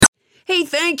Hey,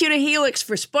 thank you to Helix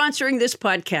for sponsoring this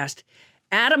podcast.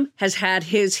 Adam has had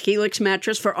his Helix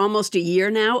mattress for almost a year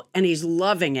now, and he's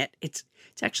loving it. It's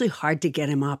actually hard to get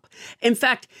him up. In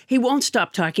fact, he won't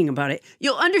stop talking about it.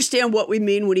 You'll understand what we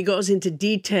mean when he goes into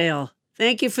detail.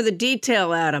 Thank you for the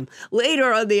detail, Adam,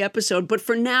 later on the episode. But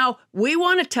for now, we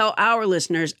want to tell our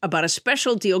listeners about a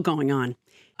special deal going on.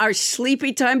 Our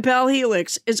Sleepy Time pal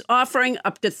Helix is offering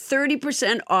up to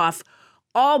 30% off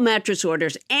all mattress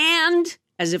orders and,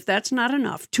 as if that's not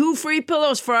enough, 2 free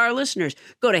pillows for our listeners.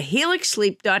 Go to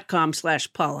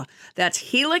helixsleep.com/Paula.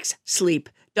 That's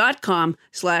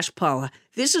helixsleep.com/Paula.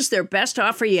 This is their best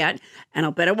offer yet, and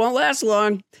I'll bet it won't last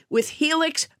long. With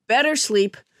Helix, better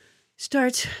sleep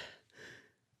starts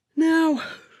now.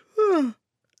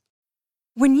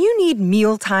 When you need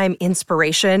mealtime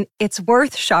inspiration, it's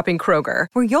worth shopping Kroger,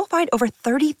 where you'll find over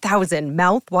 30,000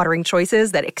 mouth-watering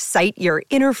choices that excite your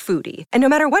inner foodie. And no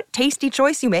matter what tasty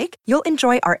choice you make, you'll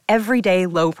enjoy our everyday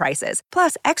low prices,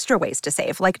 plus extra ways to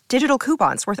save, like digital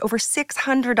coupons worth over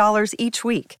 $600 each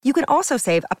week. You can also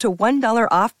save up to $1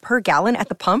 off per gallon at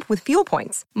the pump with fuel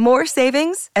points. More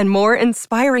savings and more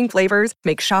inspiring flavors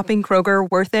make shopping Kroger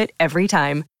worth it every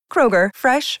time. Kroger,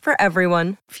 fresh for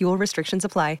everyone. Fuel restrictions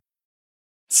apply.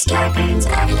 Scarpins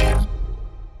Avenue.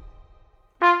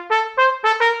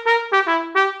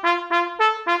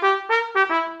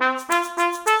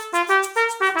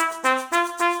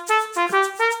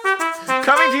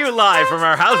 Coming to you live from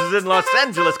our houses in Los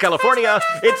Angeles, California,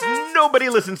 it's Nobody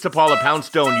Listens to Paula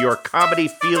Poundstone, your comedy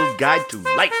field guide to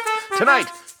life. Tonight,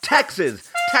 taxes.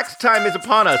 Tax time is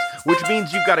upon us, which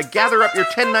means you've got to gather up your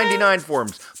 1099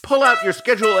 forms, pull out your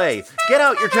Schedule A, get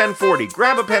out your 1040,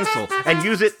 grab a pencil, and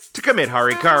use it to commit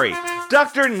harikari.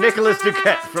 Dr. Nicholas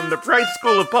Duquette from the Price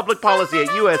School of Public Policy at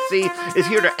USC is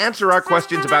here to answer our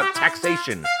questions about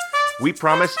taxation. We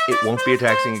promise it won't be a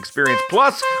taxing experience.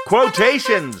 Plus,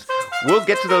 quotations. We'll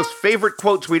get to those favorite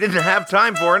quotes we didn't have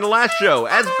time for in the last show.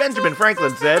 As Benjamin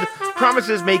Franklin said,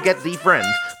 promises may get thee friends,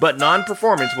 but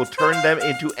non-performance will turn them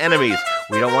into enemies.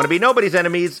 We don't want to be nobody's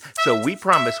enemies, so we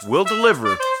promise we'll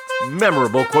deliver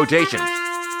memorable quotations.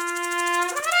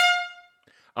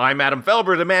 I'm Adam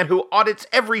Felber, the man who audits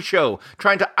every show,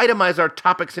 trying to itemize our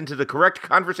topics into the correct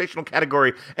conversational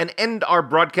category and end our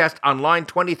broadcast on line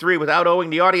 23 without owing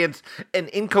the audience an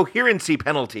incoherency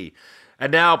penalty.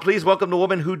 And now, please welcome the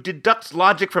woman who deducts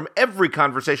logic from every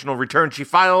conversational return she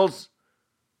files,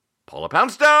 Paula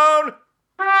Poundstone!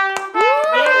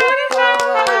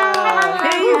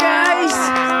 Hey, you guys.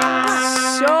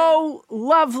 So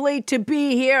lovely to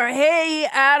be here. Hey,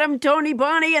 Adam, Tony,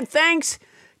 Bonnie, and thanks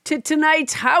to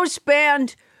tonight's house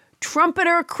band,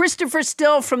 trumpeter Christopher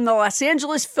Still from the Los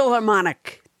Angeles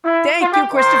Philharmonic. Thank you,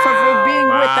 Christopher, for being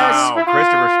with us. Wow,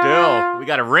 Christopher Still. We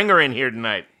got a ringer in here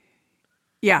tonight.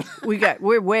 Yeah,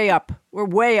 we're way up. We're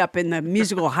way up in the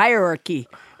musical hierarchy,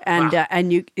 and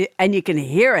you can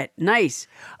hear it. Nice.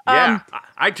 Yeah,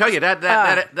 I tell you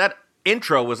that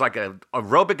intro was like an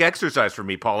aerobic exercise for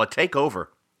me, Paula. Take over.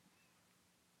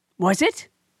 Was it?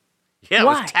 Yeah,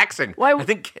 Why? It was taxing. Why? I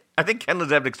think Ken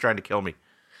Lezebnik's trying to kill me.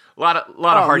 A lot of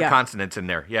hard consonants in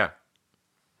there. Yeah.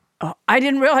 Oh, I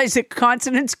didn't realize that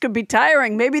consonants could be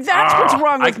tiring. Maybe that's what's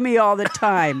wrong with me all the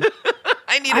time.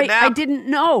 I need a nap. I didn't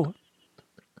know.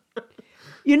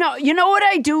 You know what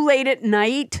I do late at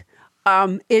night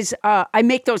is I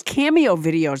make those Cameo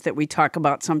videos that we talk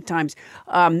about sometimes.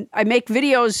 I make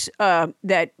videos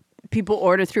that people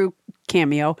order through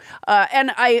Cameo,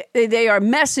 and they are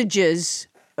messages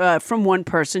from one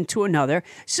person to another.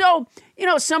 So,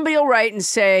 somebody will write and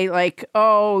say, like,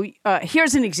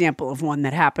 here's an example of one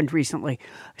that happened recently.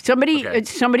 Somebody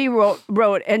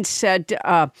wrote and said,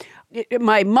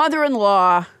 my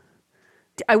mother-in-law,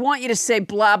 I want you to say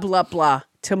blah, blah, blah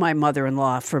to my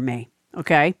mother-in-law for me,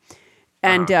 okay?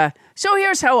 And so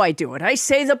here's how I do it. I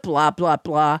say the blah, blah,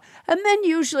 blah, and then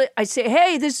usually I say,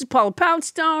 hey, this is Paula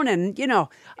Poundstone, and,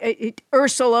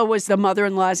 Ursula was the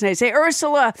mother-in-law's, and I say,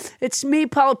 Ursula, it's me,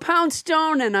 Paula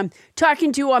Poundstone, and I'm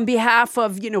talking to you on behalf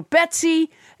of,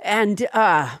 Betsy, and,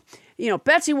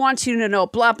 Betsy wants you to know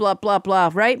blah, blah, blah,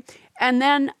 blah, right? And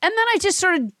then I just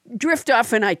sort of drift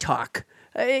off and I talk.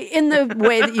 In the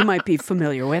way that you might be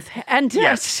familiar with. And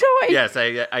yes. So I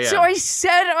am. So I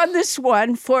said on this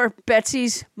one for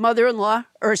Betsy's mother-in-law,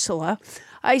 Ursula,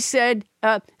 I said,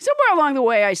 somewhere along the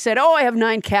way, I said, I have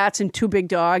 9 cats and 2 big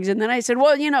dogs. And then I said,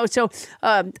 well,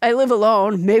 I live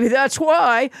alone. Maybe that's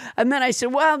why. And then I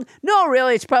said, well, no,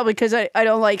 really, it's probably because I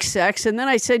don't like sex. And then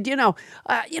I said,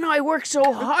 I work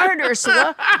so hard,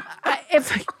 Ursula.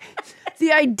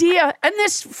 The idea, and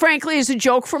this, frankly, is a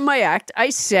joke from my act, I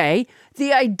say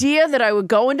the idea that I would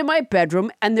go into my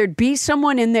bedroom and there'd be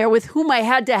someone in there with whom I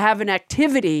had to have an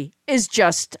activity is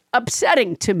just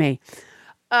upsetting to me.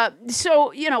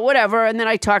 So, whatever. And then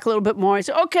I talk a little bit more. I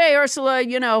say, okay,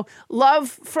 Ursula, love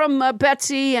from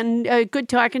Betsy and good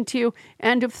talking to you.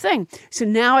 End of thing. So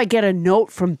now I get a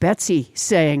note from Betsy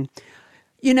saying,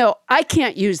 I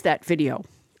can't use that video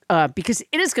because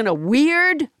it is going to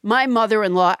weird my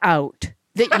mother-in-law out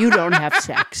that you don't have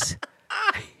sex.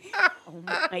 Oh,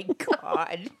 my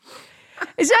God.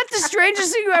 Is that the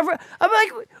strangest thing you ever... I'm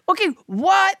like, okay,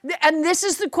 what? And this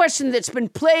is the question that's been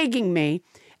plaguing me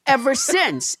ever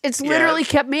since. It's literally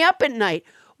kept me up at night.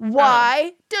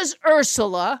 Why does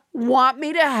Ursula want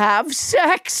me to have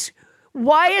sex?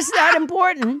 Why is that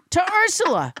important to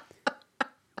Ursula?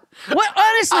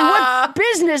 What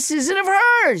business is it of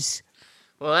hers?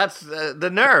 Well, that's the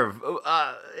nerve.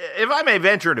 If I may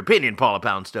venture an opinion, Paula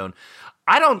Poundstone,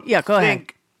 I don't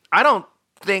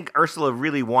think Ursula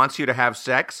really wants you to have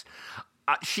sex.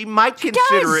 She might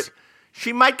consider it.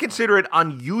 She might consider it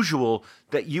unusual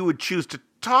that you would choose to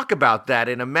talk about that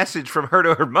in a message from her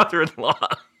to her mother-in-law.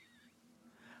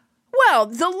 Well,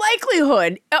 the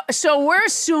likelihood, so we're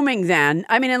assuming then,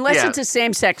 unless it's a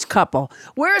same-sex couple,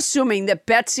 we're assuming that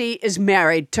Betsy is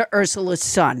married to Ursula's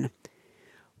son.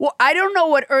 Well, I don't know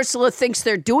what Ursula thinks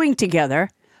they're doing together,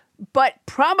 but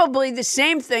probably the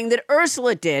same thing that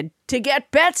Ursula did to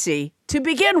get Betsy to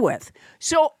begin with.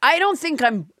 So I don't think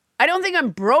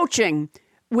I'm broaching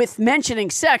with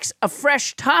mentioning sex a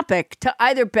fresh topic to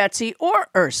either Betsy or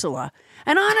Ursula.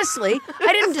 And honestly,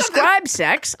 I didn't describe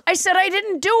sex. I said I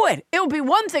didn't do it. It would be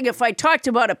one thing if I talked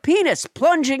about a penis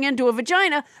plunging into a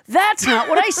vagina. That's not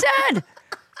what I said.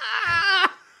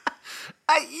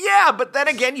 Yeah, but then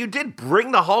again, you did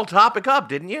bring the whole topic up,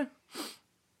 didn't you?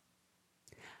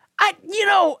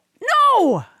 No.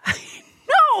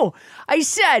 No. I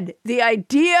said the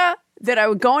idea that I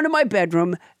would go into my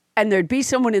bedroom and there'd be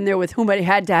someone in there with whom I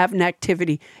had to have an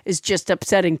activity is just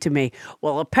upsetting to me.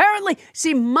 Well, apparently,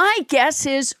 my guess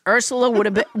is Ursula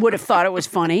would have thought it was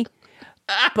funny,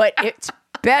 but it's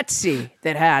Betsy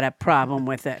that had a problem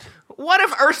with it. What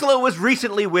if Ursula was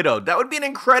recently widowed? That would be an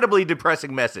incredibly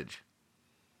depressing message.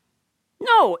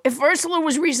 No, if Ursula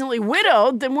was recently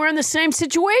widowed, then we're in the same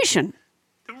situation.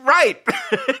 Right,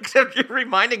 except you're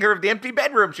reminding her of the empty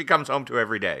bedroom she comes home to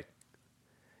every day.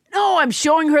 No, I'm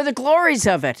showing her the glories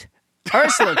of it.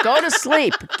 Ursula, go to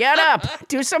sleep. Get up.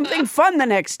 Do something fun the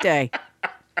next day.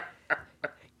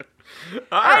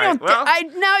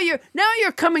 Now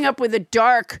you're coming up with a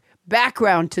dark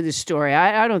background to the story.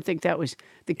 I don't think that was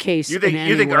the case. You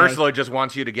think Ursula just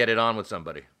wants you to get it on with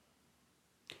somebody?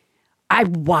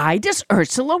 Why does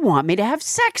Ursula want me to have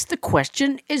sex? The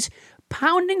question is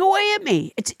pounding away at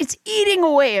me. It's eating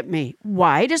away at me.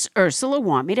 Why does Ursula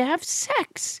want me to have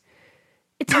sex?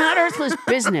 It's not Ursula's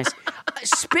business.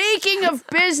 Speaking of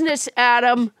business,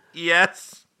 Adam.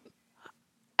 Yes.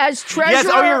 As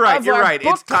treasurer of our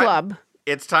book club.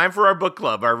 It's time for our book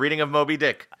club, our reading of Moby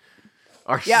Dick.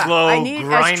 Our slow,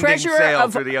 grinding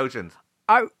sail through the oceans.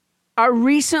 Our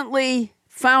recently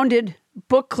founded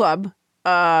book club.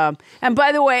 And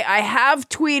by the way, I have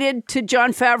tweeted to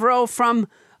Jon Favreau from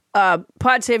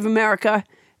Pod Save America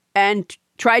and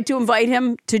tried to invite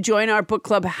him to join our book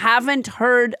club. Haven't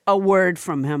heard a word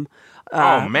from him.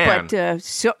 Oh, man. But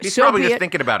he's probably just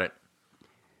thinking about it.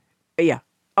 Yeah.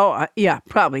 Oh, yeah,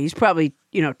 probably. He's probably,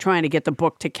 trying to get the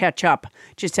book to catch up.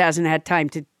 Just hasn't had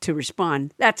time to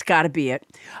respond. That's got to be it.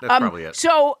 That's probably it.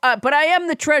 So, but I am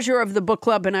the treasurer of the book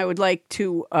club, and I would like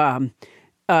to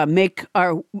make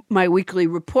my weekly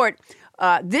report.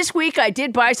 This week, I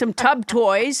did buy some tub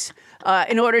toys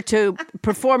in order to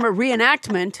perform a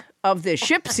reenactment of the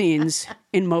ship scenes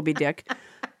in Moby Dick.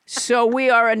 So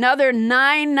we are another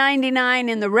 $9.99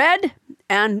 in the red,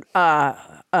 and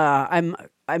I'm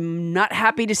not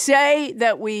happy to say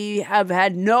that we have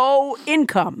had no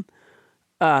income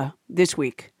this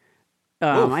week.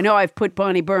 I know I've put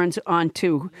Bonnie Burns on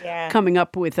to coming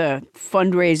up with a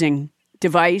fundraising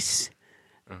device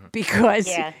because,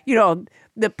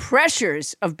 the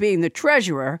pressures of being the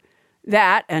treasurer,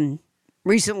 that and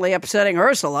recently upsetting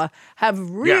Ursula, have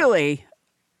really,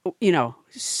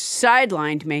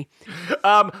 sidelined me.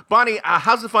 Bonnie,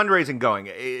 how's the fundraising going?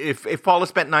 If Paula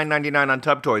spent $9.99 on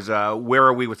tub toys, where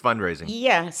are we with fundraising?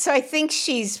 Yeah, so I think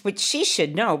which she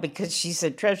should know because she's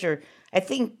a treasurer. I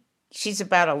think she's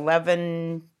about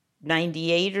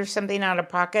 $11.98 or something out of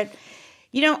pocket.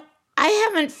 I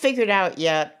haven't figured out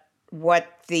yet what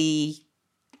the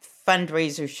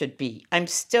fundraiser should be. I'm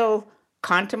still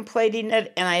contemplating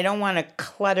it, and I don't want to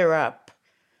clutter up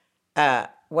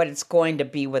what it's going to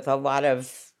be with a lot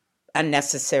of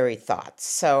unnecessary thoughts.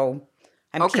 So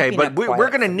I'm Okay, keeping but it we're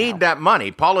quiet going to for need now. that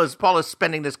money. Paula's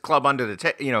spending this club under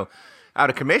the out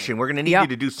of commission. We're going to need Yeah. you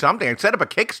to do something. Set up a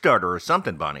Kickstarter or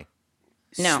something, Bonnie.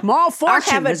 No. Small I'll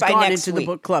fortune have it has by gone next into the week.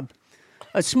 book club.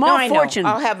 A small I know. fortune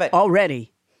I'll have it.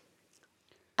 already.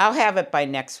 I'll have it by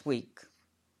next week.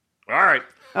 All right.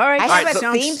 All right. I have a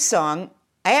sounds- theme song.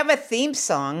 I have a theme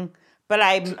song, but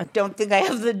I don't think I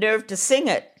have the nerve to sing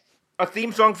it. A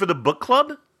theme song for the book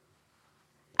club?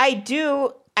 I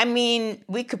do. I mean,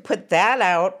 we could put that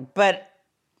out, but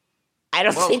I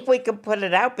don't think we could put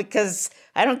it out because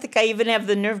I don't think I even have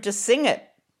the nerve to sing it.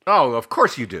 Oh, of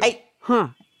course you do. Huh.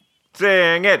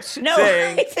 Sing it. No,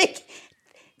 Sing. I think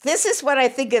this is what I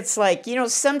think it's like. You know,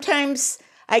 sometimes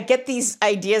I get these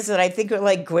ideas that I think are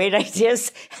like great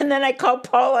ideas, and then I call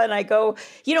Paula and I go,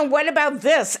 you know, what about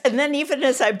this? And then even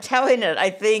as I'm telling it, I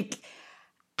think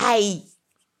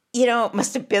it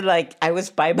must have been like I was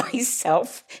by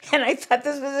myself and I thought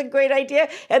this was a great idea.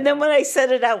 And then when I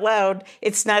said it out loud,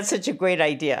 it's not such a great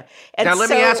idea. And Now, let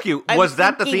me so ask you, I'm was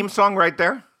that the thinking- theme song right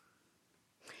there?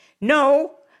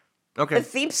 No. Okay. The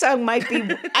theme song might be.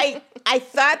 I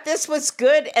thought this was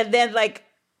good, and then like,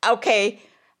 okay,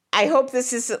 I hope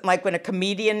this isn't like when a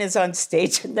comedian is on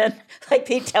stage and then like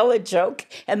they tell a joke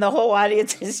and the whole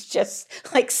audience is just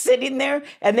like sitting there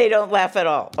and they don't laugh at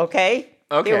all. Okay.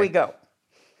 Okay. Here we go.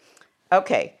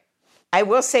 Okay, I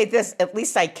will say this. At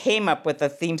least I came up with a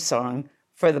theme song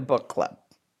for the book club.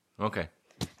 Okay.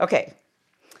 Okay,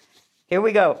 here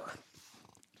we go.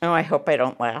 Oh, I hope I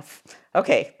don't laugh.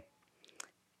 Okay.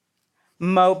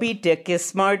 Moby Dick is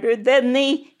smarter than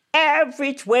the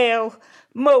average whale.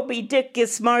 Moby Dick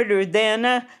is smarter than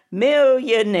a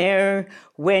millionaire.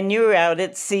 When you're out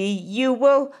at sea, you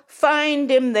will find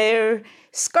him there,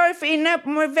 scarfing up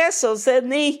more vessels than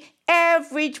the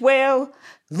average whale.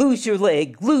 Lose your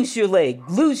leg, lose your leg,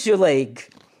 lose your leg.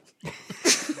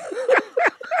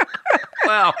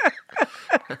 Well,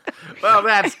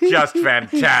 that's just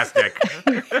fantastic.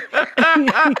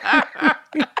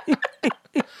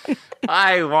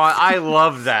 I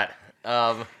love that.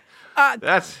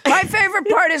 That's My favorite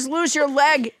part is lose your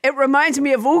leg. It reminds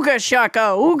me of Ooga Shaka.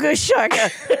 Ooga Shaka.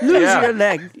 Lose Yeah. your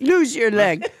leg. Lose your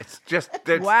leg. just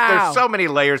there's Wow. so many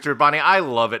layers to it, Bonnie. I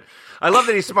love it. I love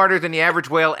that he's smarter than the average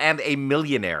whale and a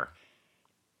millionaire.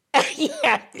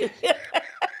 Yeah.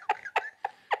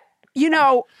 You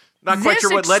know, Not quite this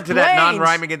sure what led to that explains-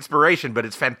 non-rhyming inspiration, but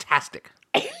it's fantastic.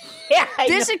 Yeah, I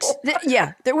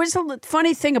know. there was a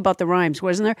funny thing about the rhymes,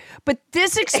 wasn't there? But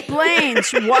this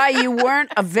explains why you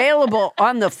weren't available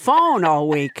on the phone all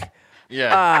week.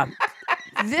 Yeah.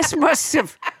 This must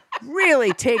have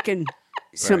really taken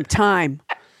some time.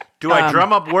 Do I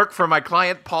drum up work for my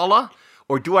client Paula,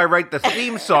 or do I write the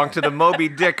theme song to the Moby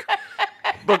Dick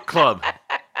book club?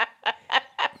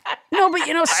 No, but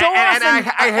you know, so And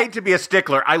often. I hate to be a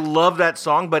stickler. I love that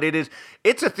song, but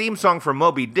it's a theme song for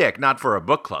Moby Dick, not for a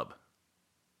book club.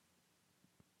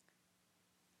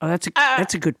 Oh,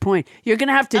 that's a good point. You're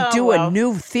gonna have to do well. a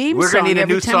new theme We're song gonna need a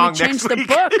every new time song you change next the week.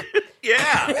 book.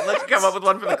 Yeah, let's come up with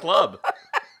one for the club.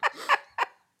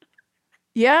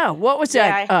 Yeah, what was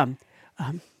that?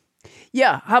 Yeah,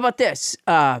 Yeah, how about this?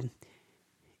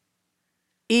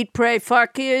 Eat, Pray,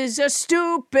 Fuck is a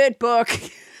stupid book.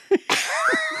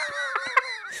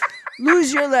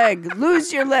 Lose your leg,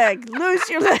 lose your leg, lose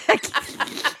your leg.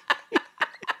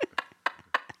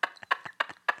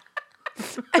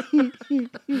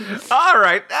 All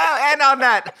right, and on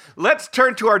that, let's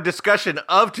turn to our discussion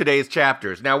of today's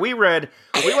chapters. Now, we went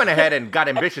ahead and got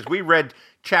ambitious. We read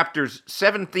chapters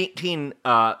 17,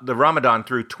 the Ramadan,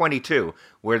 through 22,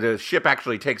 where the ship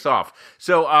actually takes off.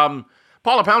 So,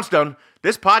 Paula Poundstone,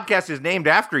 this podcast is named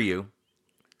after you.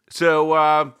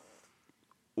 So,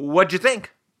 what'd you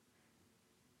think?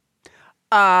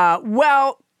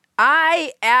 Well,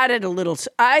 I added a little.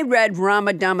 I read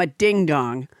Ramadama Ding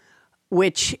Dong,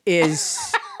 which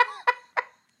is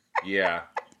Yeah.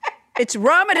 it's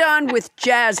Ramadan with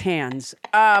jazz hands.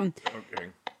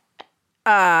 Okay.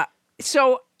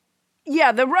 So,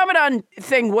 yeah, the Ramadan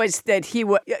thing was that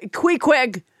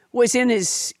Queequeg was in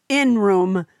his inn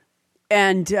room,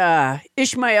 and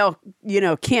Ishmael,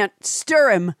 can't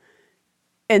stir him.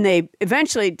 And they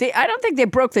eventually, I don't think they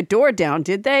broke the door down,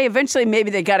 did they? Eventually, maybe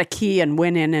they got a key and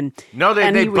went in and No,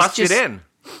 and they he was busted just- in.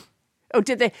 Oh,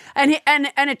 did they? And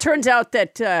it turns out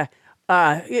that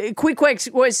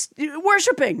Queequeg was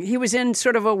worshiping. He was in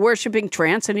sort of a worshiping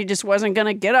trance, and he just wasn't going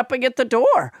to get up and get the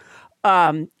door.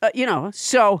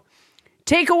 So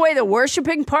take away the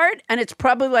worshiping part, and it's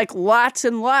probably like lots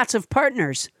and lots of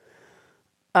partners.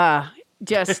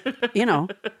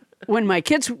 When my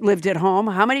kids lived at home,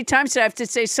 how many times did I have to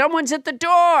say, someone's at the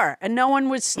door? And no one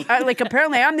was,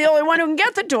 apparently I'm the only one who can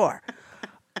get the door.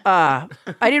 I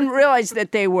didn't realize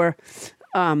that they were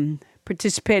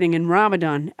participating in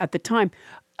Ramadan at the time.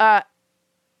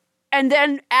 And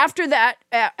then after that,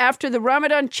 after the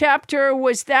Ramadan chapter,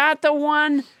 was that the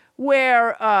one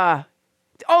where,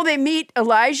 they meet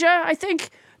Elijah, I think?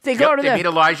 They meet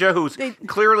Elijah, who's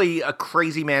clearly a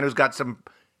crazy man who's got some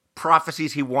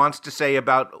prophecies he wants to say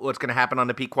about what's going to happen on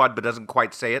the Pequod, but doesn't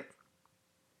quite say it.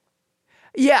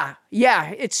 Yeah.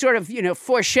 It's sort of,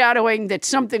 foreshadowing that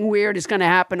something weird is going to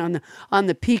happen on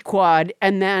the Pequod.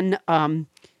 And then,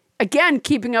 again,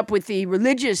 keeping up with the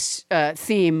religious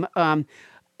theme,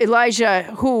 Elijah,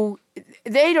 who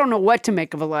they don't know what to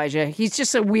make of Elijah. He's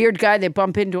just a weird guy they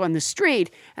bump into on the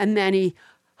street. And then he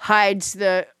hides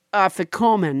the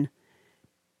Afikoman,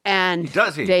 and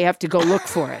they have to go look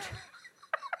for it.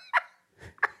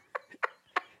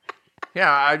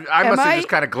 Yeah, I must have just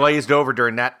kind of glazed over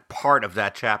during that part of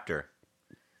that chapter.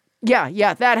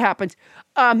 Yeah, that happens.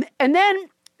 And then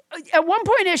at one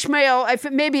point, Ishmael,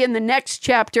 maybe in the next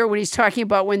chapter when he's talking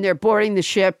about when they're boarding the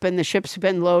ship and the ship's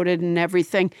been loaded and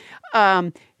everything,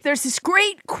 there's this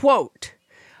great quote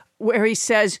where he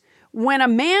says, "When a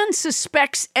man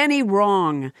suspects any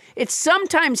wrong, it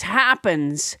sometimes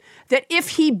happens that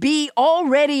if he be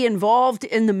already involved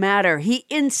in the matter, he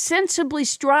insensibly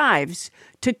strives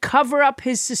to cover up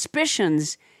his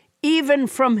suspicions, even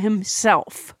from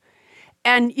himself."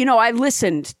 And, I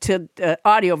listened to the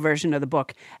audio version of the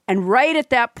book, and right at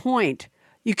that point,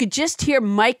 you could just hear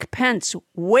Mike Pence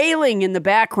wailing in the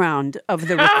background of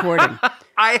the recording.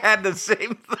 I had the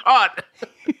same thought.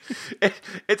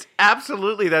 It's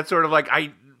absolutely that sort of like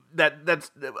that's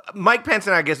Mike Pence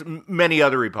and I guess many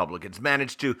other Republicans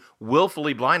managed to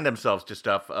willfully blind themselves to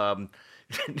stuff.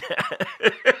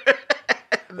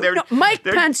 Mike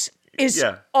Pence is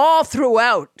all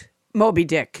throughout Moby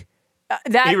Dick.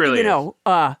 He really is.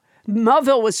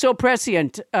 Melville was so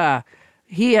prescient.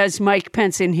 He has Mike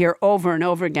Pence in here over and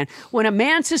over again. When a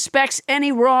man suspects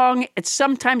any wrong, it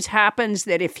sometimes happens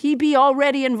that if he be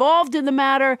already involved in the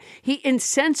matter, he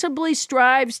insensibly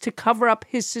strives to cover up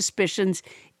his suspicions,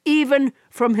 even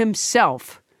from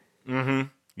himself. Mm-hmm.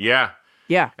 Yeah.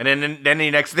 Yeah. And then the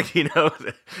next thing you know,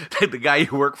 the guy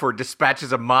you work for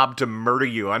dispatches a mob to murder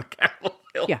you on Capitol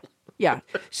Hill. Yeah.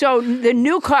 So the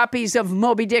new copies of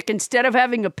Moby Dick, instead of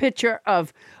having a picture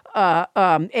of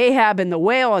Ahab and the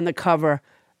whale on the cover,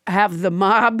 have the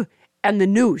mob and the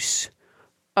noose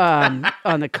on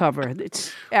the cover.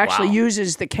 It actually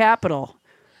uses the Capitol.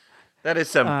 That is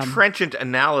some trenchant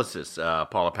analysis,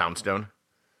 Paula Poundstone.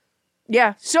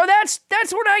 Yeah. So that's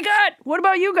what I got. What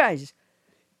about you guys?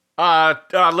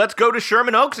 Let's go to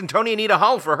Sherman Oaks and Tony Anita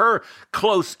Hull for her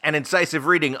close and incisive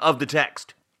reading of the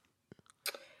text.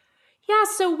 Yeah,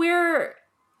 so we're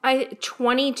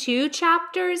 22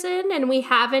 chapters in, and we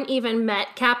haven't even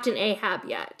met Captain Ahab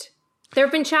yet. There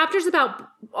have been chapters about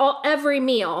every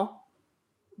meal,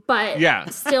 but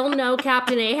still no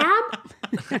Captain Ahab.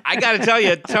 I got to tell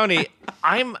you, Tony,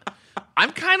 I'm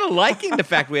kind of liking the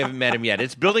fact we haven't met him yet.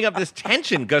 It's building up this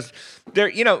tension because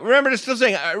remember, they're still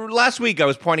saying last week I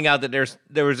was pointing out that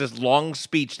there was this long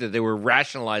speech that they were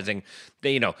rationalizing.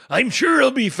 I'm sure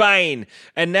he'll be fine.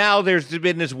 And now there's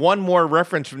been this one more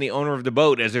reference from the owner of the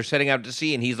boat as they're setting out to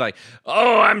sea, and he's like,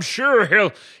 "Oh, I'm sure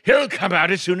he'll come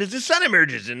out as soon as the sun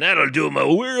emerges, and that'll do him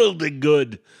a world of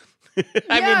good."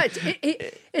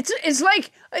 It's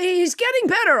like he's getting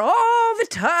better all the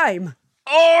time.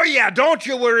 Oh, yeah, don't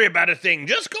you worry about a thing.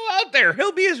 Just go out there.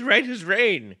 He'll be as right as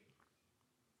rain.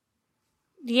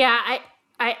 Yeah,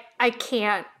 I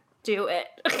can't do it.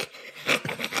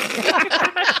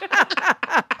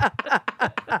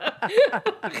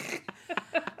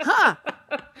 Huh.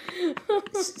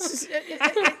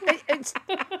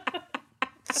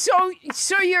 So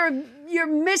you're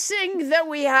missing that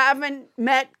we haven't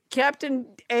met Captain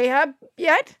Ahab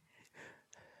yet?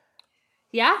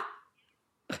 Yeah.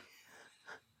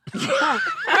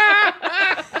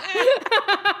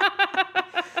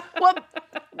 Well,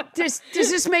 does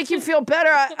this make you feel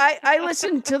better? I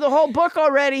listened to the whole book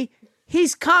already.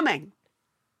 He's coming.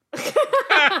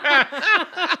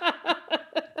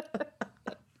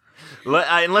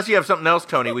 Unless you have something else,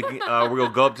 Tony, we'll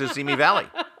go up to Simi Valley.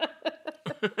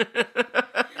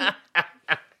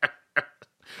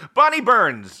 Bonnie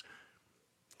Burns.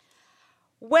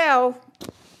 Well,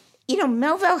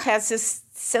 Melville has this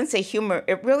sense of humor.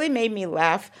 It really made me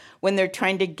laugh when they're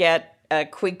trying to get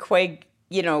Queequeg,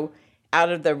 out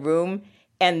of the room,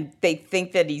 and they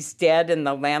think that he's dead, and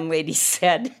the landlady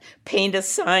said, "Paint a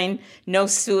sign, no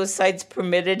suicides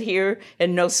permitted here,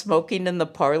 and no smoking in the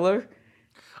parlor."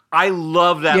 I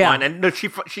love that line, and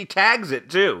she tags it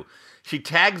too. she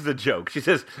tags the joke. She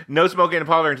says, no smoking in the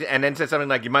parlor, and then says something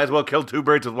like, you might as well kill two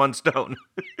birds with one stone.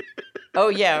 Oh,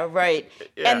 yeah, right.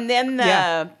 Yeah. And then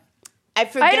I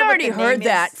forget I'd already what the heard name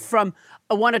that is. from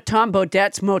one of Tom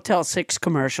Baudette's Motel 6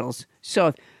 commercials.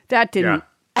 So that didn't,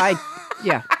 I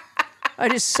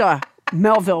just saw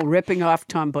Melville ripping off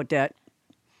Tom Baudette.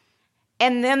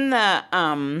 And then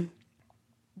the,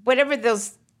 whatever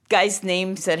those guys'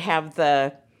 names that have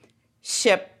the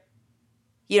ship,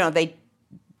 they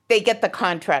get the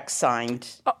contract signed.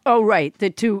 Oh, right. The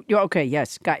two, okay,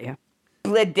 yes, got you.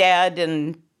 Bledad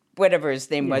and whatever his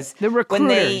name was. The When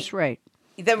recruiters, right.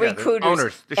 The recruiters.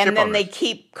 owners, the ship and then owners. they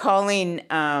keep calling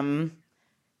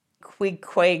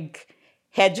Queequeg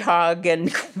Hedgehog and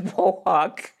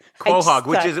Quahog. Quahog,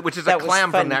 which is a that was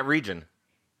clam funny. from that region.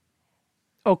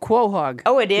 Oh, Quahog.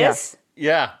 Oh, it is?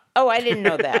 Yeah. Oh, I didn't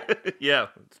know that. Yeah.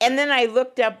 And then I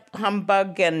looked up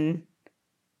humbug and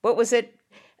what was it?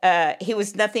 He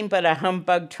was nothing but a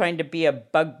humbug trying to be a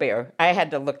bugbear. I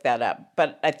had to look that up,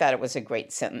 but I thought it was a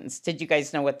great sentence. Did you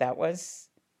guys know what that was?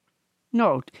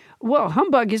 No. Well,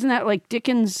 humbug, isn't that like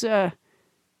Dickens,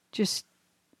 just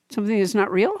something that's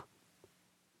not real?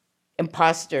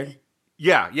 Imposter.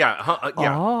 Yeah. Yeah.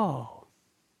 Oh.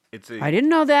 It's a, I didn't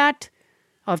know that.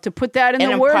 I'll have to put that in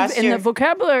An the word, in imposter- the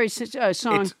vocabulary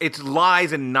song. it's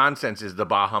lies and nonsense is the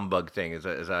bah humbug thing, as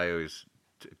I always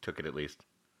took it at least.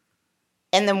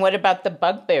 And then what about the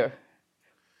bugbear?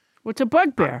 What's a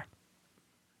bugbear?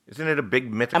 Isn't it a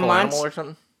big mythical A animal monst- or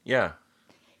something? Yeah.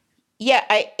 Yeah,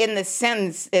 in the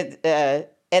sense, an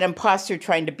imposter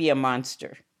trying to be a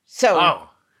monster. So, Oh,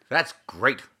 that's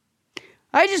great.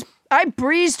 I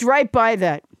breezed right by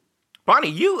that. Bonnie,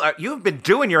 you've been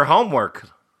doing your homework,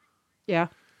 Yeah.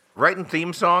 writing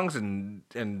theme songs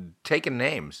and taking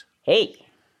names. hey,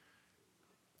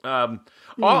 All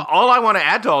I want to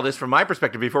add to all this, from my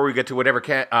perspective, before we get to whatever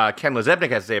Ken Lezebnik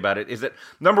has to say about it, is that,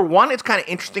 number one, it's kind of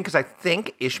interesting because I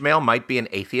think Ishmael might be an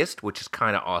atheist, which is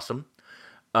kind of awesome.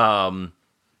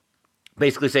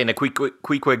 Basically saying that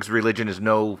Queequeg's religion is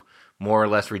no more or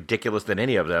less ridiculous than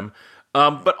any of them.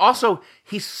 But also,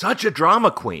 he's such a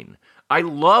drama queen. I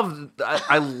love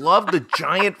the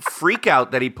giant freak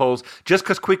out that he pulls just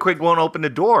because Queequeg won't open the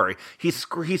door. He's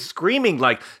screaming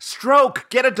like, "Stroke!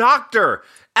 Get a doctor!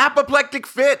 Apoplectic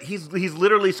fit!" He's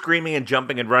literally screaming and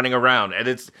jumping and running around, and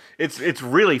it's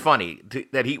really funny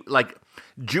that he, like,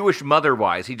 Jewish mother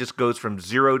wise, he just goes from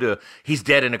 0 to he's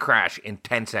dead in a crash in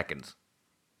 10 seconds.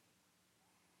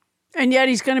 And yet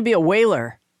he's going to be a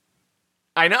whaler.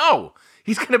 I know.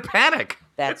 He's gonna panic.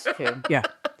 that's true. Yeah.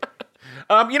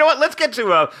 You know what? Let's get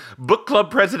to book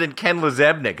club president Ken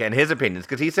Lezebnik and his opinions,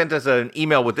 because he sent us an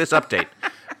email with this update.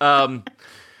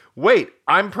 Wait,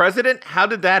 I'm president? How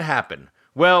did that happen?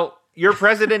 Well, your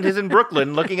president is in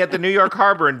Brooklyn looking at the New York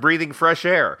harbor and breathing fresh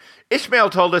air. Ishmael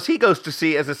told us he goes to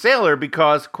sea as a sailor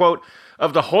because, quote,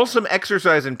 of the wholesome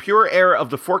exercise and pure air of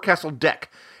the forecastle deck.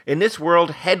 In this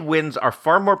world, headwinds are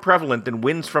far more prevalent than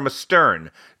winds from astern.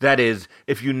 That is,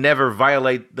 if you never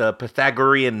violate the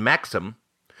Pythagorean maxim.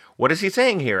 What is he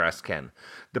saying here, asked Ken.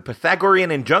 The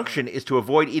Pythagorean injunction is to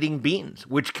avoid eating beans,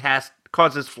 which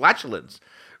causes flatulence.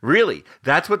 Really,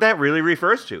 that's what that really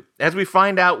refers to. As we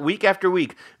find out week after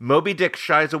week, Moby Dick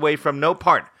shies away from no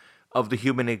part of the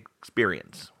human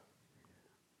experience.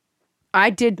 I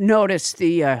did notice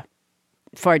the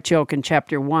fart joke in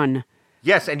chapter 1.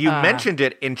 Yes, and you mentioned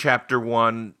it in chapter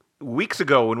 1 weeks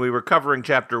ago when we were covering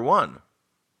chapter 1.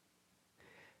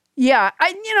 Yeah,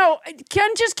 Ken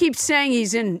just keeps saying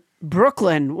he's in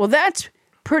Brooklyn. Well, that's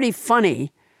pretty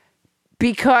funny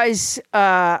because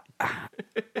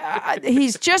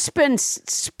he's just been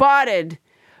spotted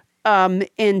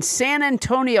in San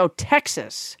Antonio,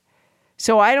 Texas.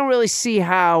 So I don't really see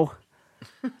how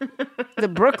the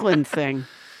Brooklyn thing.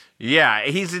 Yeah,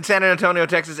 he's in San Antonio,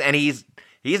 Texas, and he's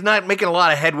not making a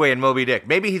lot of headway in Moby Dick.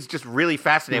 Maybe he's just really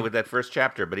fascinated with that first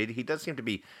chapter, but he does seem to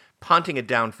be punting it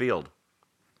downfield.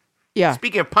 Yeah.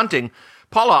 Speaking of punting,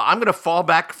 Paula, I'm going to fall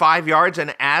back 5 yards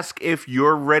and ask if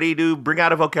you're ready to bring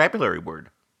out a vocabulary word.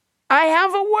 I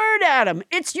have a word, Adam.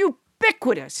 It's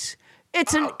ubiquitous.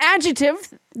 It's an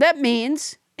adjective that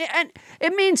means, and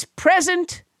it means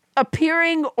present,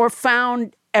 appearing, or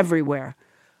found everywhere.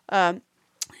 I'd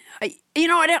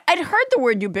heard the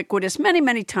word ubiquitous many,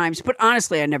 many times, but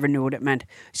honestly, I never knew what it meant.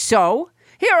 So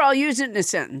here, I'll use it in a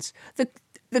sentence.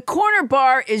 The corner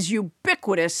bar is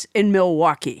ubiquitous in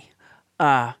Milwaukee.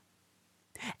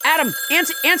 Adam,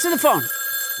 answer the phone.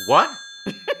 What?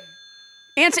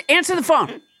 Answer the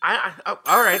phone.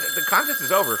 All right, the contest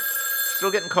is over.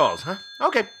 Still getting calls, huh?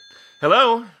 Okay.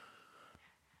 Hello?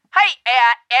 Hey,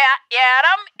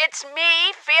 Adam, it's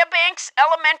me, Fairbanks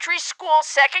Elementary School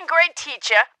second grade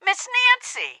teacher, Miss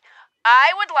Nancy.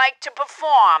 I would like to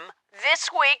perform this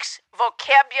week's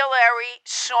vocabulary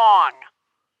song.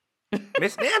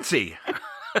 Miss Nancy,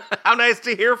 how nice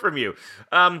to hear from you.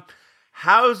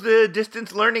 How's the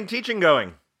distance learning teaching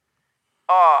going?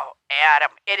 Oh,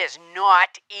 Adam, it is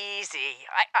not easy.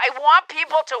 I want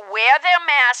people to wear their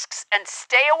masks and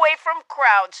stay away from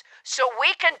crowds so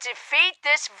we can defeat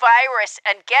this virus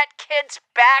and get kids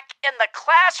back in the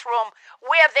classroom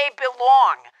where they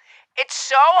belong. It's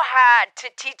so hard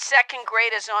to teach second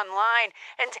graders online.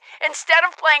 And instead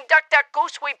of playing Duck, Duck,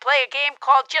 Goose, we play a game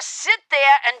called Just Sit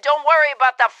There and Don't Worry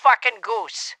About the Fucking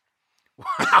Goose.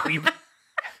 Wow, you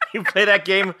play that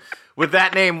game with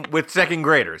that name with second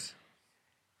graders?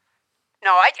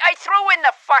 No, I threw in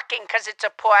the fucking because it's a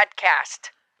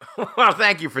podcast. Well,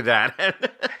 thank you for that.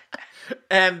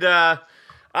 And I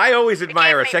always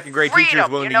admire a second grade teacher's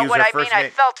willing to use their first name.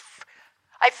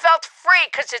 I felt free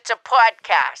because it's a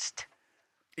podcast.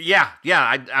 Yeah.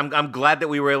 I'm glad that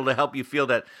we were able to help you feel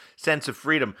that sense of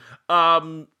freedom.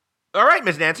 All right,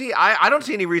 Miss Nancy. I don't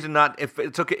see any reason not, if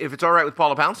it's okay, if it's all right with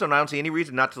Paula Poundstone, I don't see any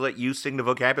reason not to let you sing the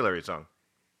vocabulary song.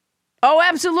 Oh,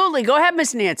 absolutely. Go ahead,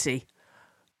 Miss Nancy.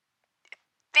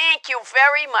 Thank you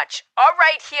very much. All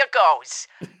right, here goes.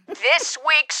 This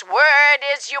week's word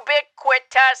is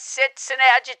ubiquitous. It's an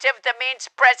adjective that means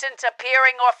present,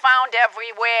 appearing, or found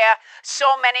everywhere.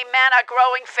 So many men are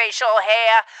growing facial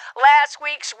hair. Last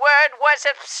week's word was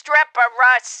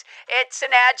obstreperous. It's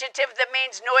an adjective that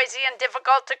means noisy and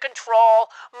difficult to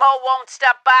control. Mo won't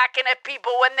stop barking at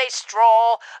people when they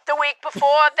stroll. The week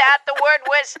before that, the word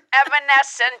was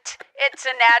evanescent. It's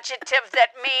an adjective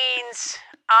that means,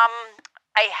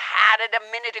 I had it a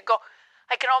minute ago.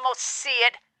 I can almost see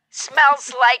it.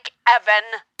 Smells like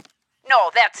Evan.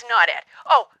 No, that's not it.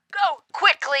 Oh,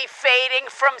 quickly fading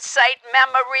from sight,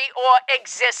 memory, or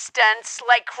existence,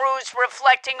 like crews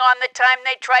reflecting on the time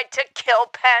they tried to kill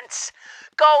Pence.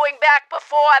 Going back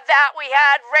before that, we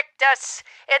had rictus.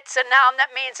 It's a noun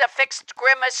that means a fixed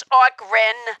grimace or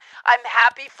grin. I'm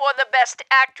happy for the best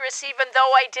actress, even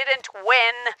though I didn't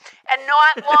win. And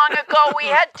not long ago, we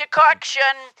had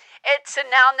decoction. It's a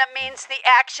noun that means the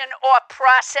action or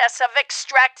process of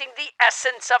extracting the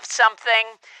essence of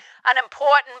something, an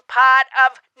important part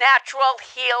of natural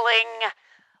healing.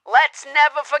 Let's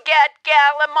never forget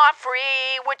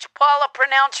gallimaufry, which Paula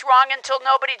pronounced wrong until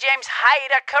nobody James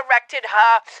Hyder corrected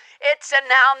her. It's a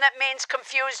noun that means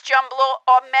confused jumble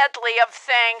or medley of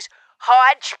things.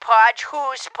 Hodgepodge,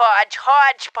 who's-podge,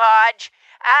 hodgepodge.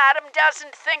 Adam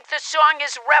doesn't think the song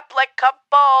is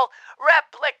replicable,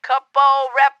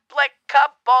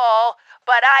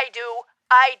 but I do.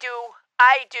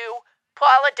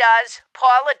 Paula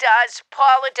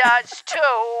does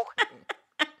too.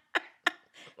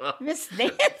 Miss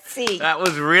Nancy. That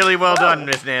was really well done,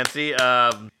 Miss Nancy. Yeah.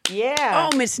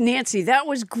 Oh, Miss Nancy, that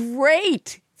was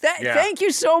great. Yeah. Thank you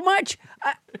so much.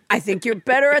 I think you're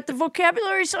better at the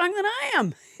vocabulary song than I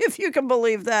am, if you can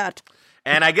believe that.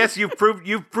 And I guess you've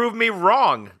proved me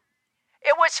wrong.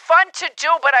 It was fun to do,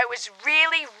 but I was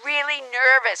really, really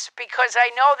nervous because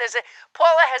I know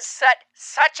Paula has set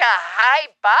such a high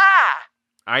bar.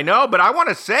 I know, but I want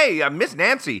to say, Miss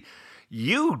Nancy,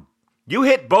 you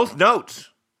hit both notes.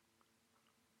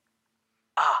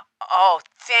 Oh,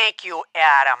 thank you,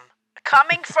 Adam.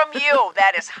 Coming from you,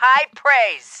 that is high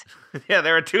praise. Yeah,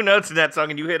 there are two notes in that song,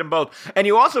 and you hit them both. And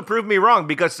you also proved me wrong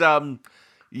because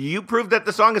you proved that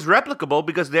the song is replicable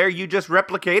because there you just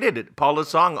replicated Paula's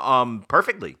song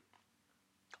perfectly.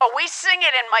 Oh, we sing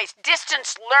it in my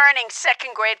distance learning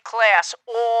second grade class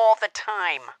all the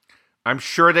time. I'm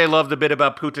sure they love the bit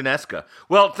about Putanesca.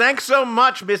 Well, thanks so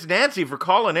much, Miss Nancy, for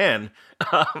calling in.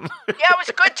 Yeah, it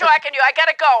was good talking to you. I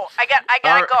gotta go. I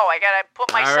gotta go. I gotta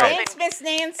put myself Thanks, in. Miss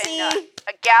Nancy. In a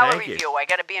gallery Thank you. view. I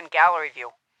gotta be in gallery view.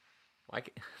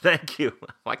 Thank you.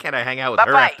 Why can't I hang out with her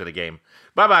Bye-bye. after the game?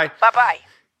 Bye-bye. Bye-bye.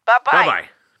 Bye-bye.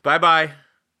 Bye-bye.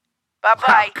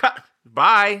 Bye-bye. Bye-bye.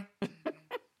 Bye.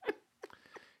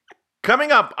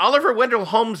 Coming up, Oliver Wendell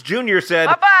Holmes Jr. said...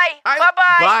 Bye-bye.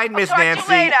 Bye-bye. Bye, Miss I'll talk Nancy.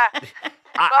 to you later.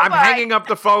 I'm Bye-bye. hanging up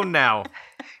the phone now.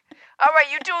 All right,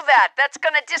 you do that. That's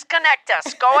going to disconnect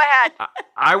us. Go ahead.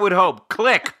 I would hope.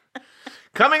 Click.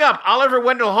 Coming up, Oliver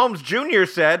Wendell Holmes Jr.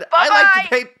 said... Bye-bye. I like to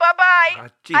pay... Bye-bye.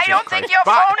 Jesus I don't Christ. think your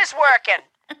Bye. phone is working.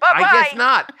 Bye-bye. I guess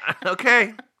not.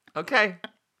 Okay.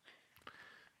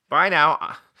 Bye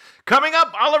now. Coming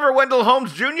up, Oliver Wendell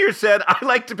Holmes Jr. said, I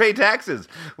like to pay taxes.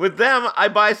 With them, I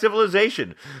buy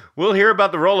civilization. We'll hear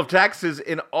about the role of taxes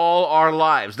in all our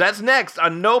lives. That's next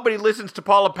on Nobody Listens to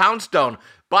Paula Poundstone.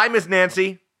 Bye, Miss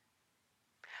Nancy.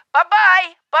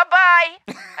 Bye-bye.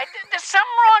 Bye-bye. There's something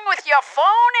wrong with your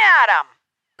phone, Adam.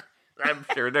 I'm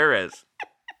sure there is.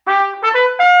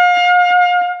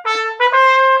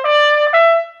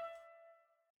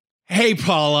 Hey,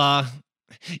 Paula.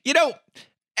 You know,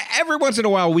 every once in a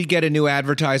while we get a new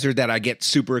advertiser that I get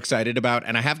super excited about.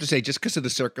 And I have to say, just because of the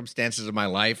circumstances of my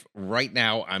life, right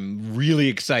now I'm really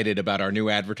excited about our new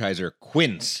advertiser,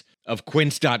 Quince, of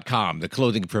Quince.com, the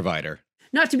clothing provider.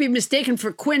 Not to be mistaken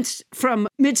for Quince from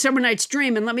Midsummer Night's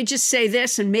Dream. And let me just say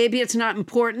this, and maybe it's not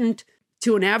important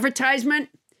to an advertisement,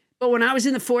 but when I was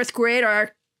in the 4th grade,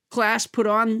 our class put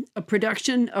on a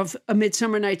production of A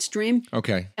Midsummer Night's Dream.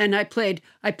 Okay. And I played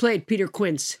Peter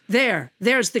Quince.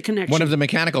 There's the connection. One of the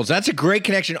mechanicals. That's a great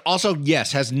connection. Also,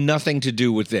 yes, has nothing to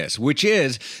do with this, which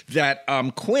is that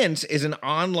Quince is an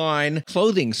online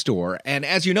clothing store. And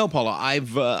as you know, Paula,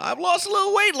 I've lost a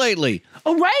little weight lately.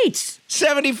 Oh, right.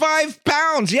 75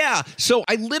 pounds, yeah. So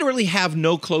I literally have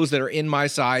no clothes that are in my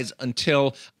size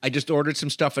until I just ordered some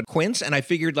stuff at Quince, and I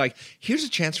figured, like, here's a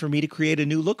chance for me to create a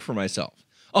new look for myself.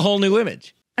 A whole new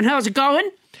image. And how's it going?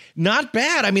 Not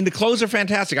bad. I mean, the clothes are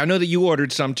fantastic. I know that you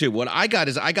ordered some too. What I got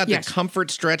is Yes. the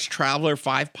Comfort Stretch Traveler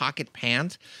 5-pocket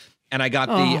pants. And I got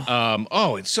and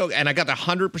I got the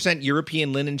 100%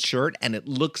 European linen shirt, and it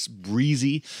looks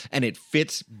breezy and it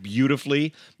fits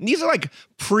beautifully. And these are like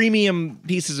premium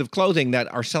pieces of clothing that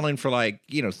are selling for like,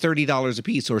 $30 a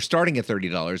piece or starting at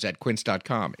 $30 at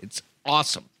quince.com. It's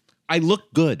awesome. I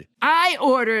look good. I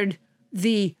ordered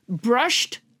the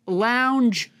brushed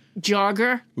lounge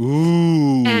jogger.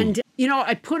 Ooh. And,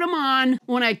 I put them on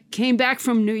when I came back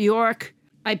from New York.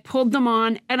 I pulled them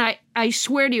on, and I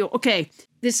swear to you, okay,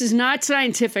 this is not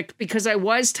scientific because I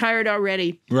was tired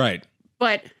already. Right.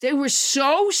 But they were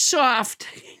so soft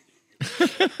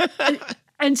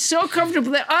and so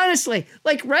comfortable that honestly,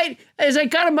 like right as I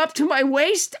got them up to my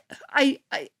waist, I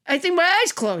think my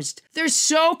eyes closed. They're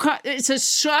so, it's a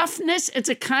softness. It's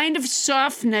a kind of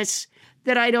softness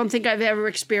that I don't think I've ever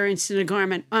experienced in a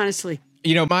garment, honestly.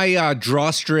 My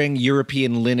drawstring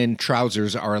European linen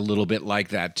trousers are a little bit like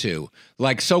that too.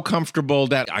 Like so comfortable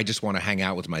that I just want to hang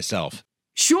out with myself.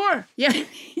 Sure. Yeah.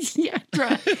 Yeah.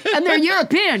 And they're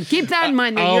European. Keep that in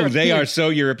mind. European. They are so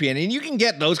European. And you can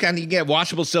get those kinds. You can get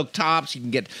washable silk tops. You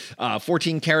can get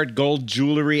 14-karat gold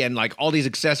jewelry and like all these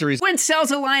accessories. Quince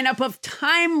sells a lineup of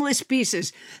timeless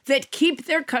pieces that keep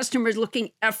their customers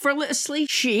looking effortlessly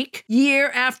chic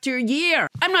year after year.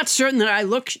 I'm not certain that I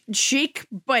look chic,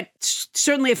 but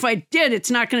certainly if I did,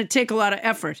 it's not going to take a lot of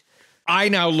effort. I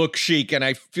now look chic and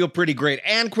I feel pretty great.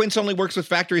 And Quince only works with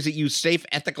factories that use safe,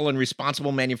 ethical, and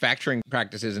responsible manufacturing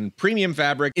practices and premium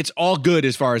fabric. It's all good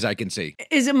as far as I can see.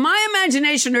 Is it my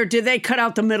imagination or did they cut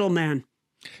out the middleman?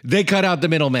 They cut out the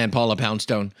middleman, Paula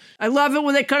Poundstone. I love it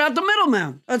when they cut out the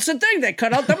middleman. That's the thing. They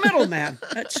cut out the middleman.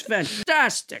 That's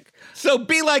fantastic. So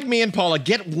be like me and Paula.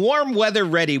 Get warm weather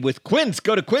ready with Quince.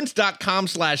 Go to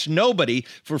quince.com/nobody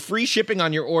for free shipping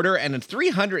on your order and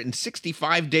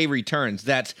 365-day returns.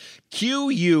 That's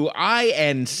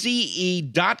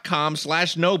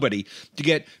QUINCE.com/nobody to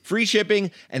get free shipping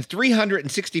and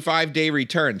 365-day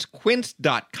returns.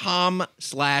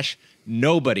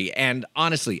 Quince.com/nobody. And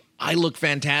honestly, I look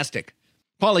fantastic.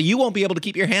 Paula, you won't be able to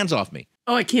keep your hands off me.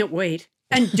 Oh, I can't wait.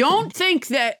 And don't think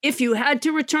that if you had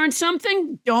to return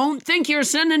something, don't think you're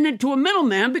sending it to a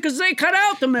middleman because they cut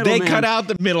out the middleman. They cut out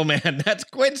the middleman. That's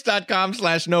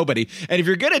quince.com/nobody. And if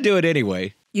you're going to do it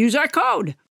anyway, use our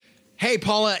code. Hey,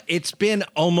 Paula, it's been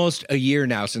almost a year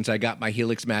now since I got my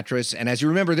Helix mattress. And as you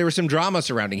remember, there was some drama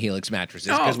surrounding Helix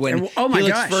mattresses. Because when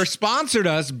Helix first sponsored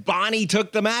us, Bonnie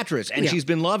took the mattress. And she's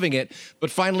been loving it. But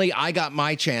finally, I got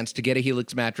my chance to get a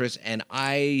Helix mattress. And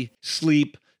I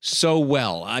sleep so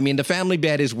well. I mean, the family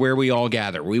bed is where we all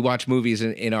gather. We watch movies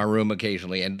in our room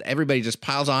occasionally. And everybody just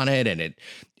piles on it. And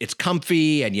it's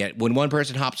comfy. And yet, when one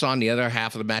person hops on, the other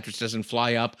half of the mattress doesn't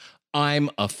fly up. I'm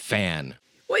a fan.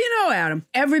 Well, Adam,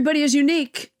 everybody is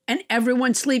unique and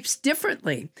everyone sleeps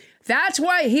differently. That's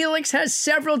why Helix has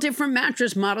several different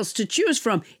mattress models to choose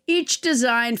from, each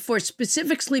designed for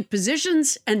specific sleep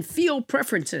positions and feel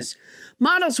preferences.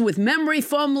 Models with memory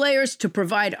foam layers to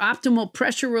provide optimal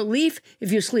pressure relief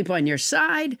if you sleep on your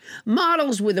side.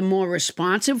 Models with a more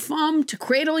responsive foam to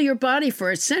cradle your body for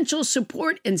essential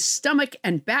support in stomach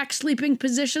and back sleeping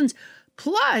positions.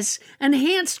 Plus,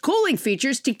 enhanced cooling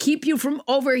features to keep you from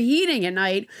overheating at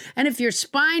night. And if your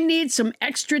spine needs some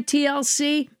extra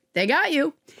TLC, they got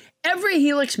you. Every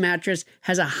Helix mattress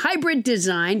has a hybrid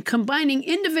design combining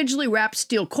individually wrapped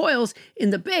steel coils in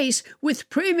the base with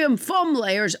premium foam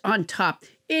layers on top.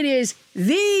 It is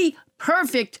the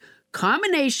perfect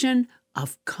combination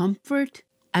of comfort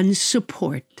and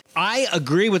support. I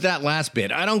agree with that last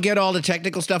bit. I don't get all the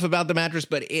technical stuff about the mattress,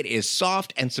 but it is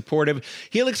soft and supportive.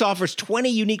 Helix offers 20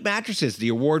 unique mattresses, the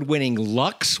award-winning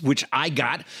Luxe, which I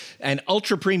got, and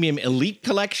ultra-premium Elite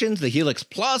collections, the Helix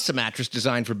Plus, a mattress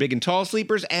designed for big and tall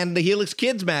sleepers, and the Helix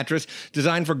Kids mattress,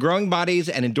 designed for growing bodies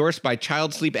and endorsed by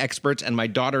child sleep experts, and my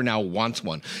daughter now wants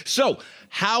one. So,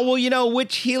 how will you know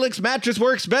which Helix mattress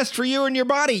works best for you and your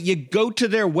body? You go to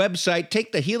their website,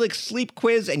 take the Helix Sleep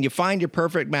Quiz, and you find your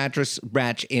perfect mattress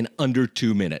match in under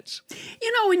 2 minutes.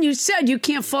 You know, when you said you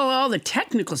can't follow all the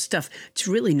technical stuff, it's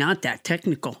really not that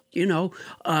technical. You know,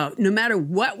 no matter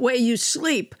what way you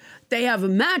sleep, they have a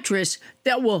mattress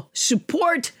that will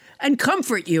support and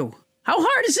comfort you. How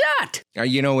hard is that?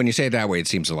 You know, when you say it that way, it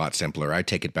seems a lot simpler. I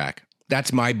take it back.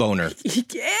 That's my boner.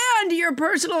 And your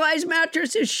personalized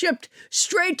mattress is shipped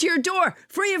straight to your door,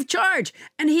 free of charge.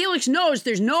 And Helix knows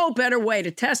there's no better way to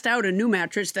test out a new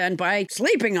mattress than by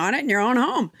sleeping on it in your own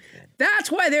home. That's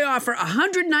why they offer a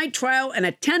 100-night trial and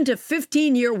a 10 to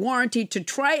 15-year warranty to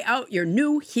try out your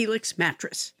new Helix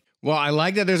mattress. Well, I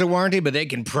like that there's a warranty, but they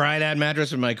can pry that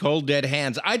mattress with my cold, dead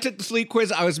hands. I took the sleep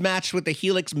quiz. I was matched with the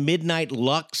Helix Midnight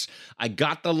Luxe. I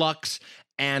got the Luxe,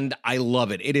 and I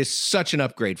love it. It is such an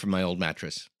upgrade from my old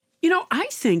mattress. You know, I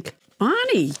think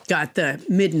Bonnie got the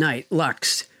Midnight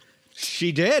Luxe.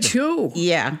 She did. Too.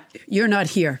 Yeah. You're not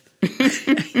here.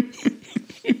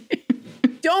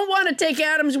 Don't want to take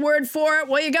Adam's word for it?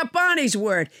 Well, you got Bonnie's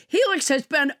word. Helix has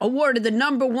been awarded the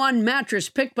 #1 mattress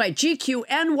picked by GQ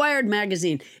and Wired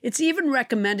magazine. It's even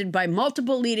recommended by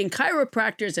multiple leading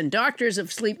chiropractors and doctors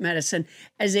of sleep medicine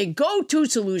as a go-to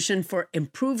solution for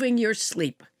improving your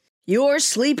sleep. Your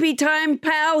sleepy time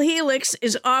pal Helix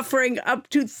is offering up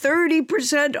to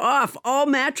 30% off all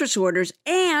mattress orders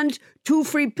and 2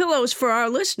 free pillows for our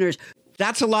listeners.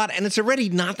 That's a lot, and it's already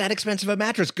not that expensive a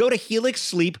mattress. Go to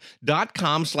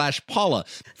helixsleep.com/Paula.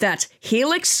 That's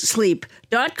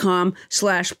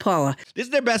helixsleep.com/Paula. This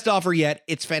is their best offer yet.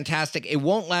 It's fantastic. It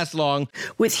won't last long.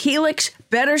 With Helix,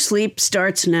 better sleep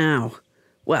starts now.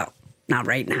 Well, not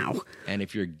right now. And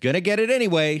if you're going to get it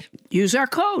anyway, use our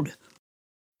code.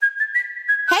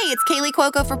 Hey, it's Kaylee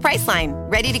Cuoco for Priceline.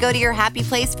 Ready to go to your happy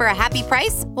place for a happy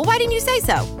price? Well, why didn't you say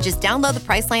so? Just download the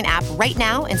Priceline app right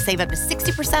now and save up to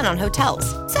 60% on hotels.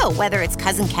 So whether it's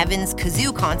Cousin Kevin's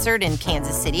Kazoo Concert in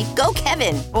Kansas City, go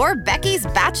Kevin, or Becky's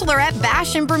Bachelorette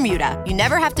Bash in Bermuda, you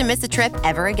never have to miss a trip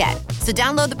ever again. So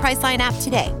download the Priceline app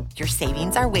today. Your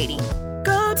savings are waiting.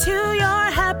 Go to your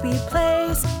happy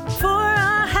place for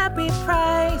a happy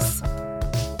price.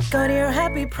 Go to your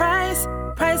happy price,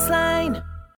 Priceline.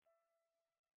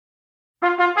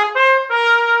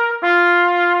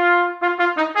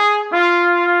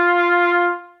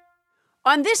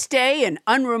 On this day in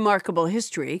unremarkable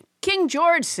history, King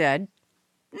George said,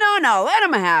 No, let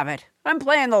him have it. I'm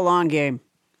playing the long game.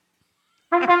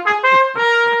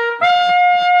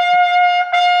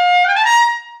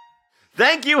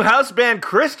 Thank you, house band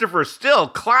Christopher Still,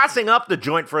 classing up the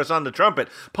joint for us on the trumpet.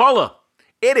 Paula,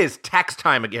 it is tax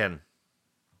time again.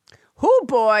 Oh,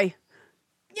 boy.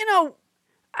 You know,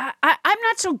 I'm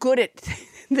not so good at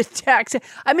the tax.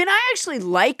 I mean, I actually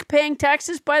like paying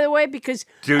taxes, by the way, because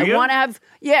I want to have,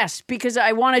 yes, because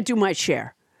I want to do my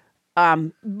share.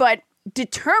 But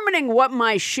determining what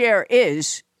my share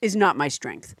is not my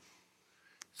strength.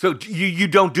 So you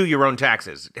don't do your own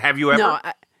taxes. Have you ever?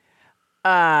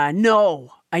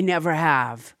 No, I never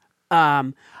have.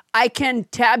 I can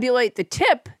tabulate the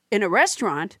tip in a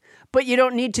restaurant, but you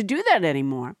don't need to do that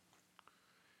anymore.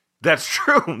 That's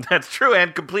true. That's true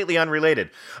and completely unrelated.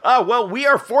 Well, we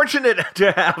are fortunate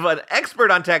to have an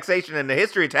expert on taxation and the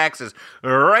history of taxes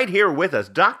right here with us.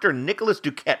 Dr. Nicholas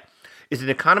Duquette is an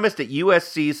economist at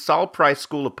USC's Saul Price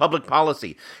School of Public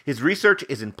Policy. His research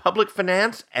is in public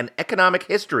finance and economic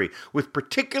history, with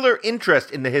particular interest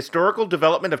in the historical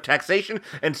development of taxation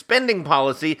and spending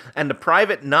policy and the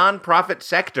private nonprofit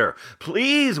sector.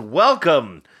 Please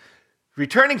welcome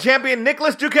returning champion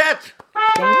Nicholas Duquette.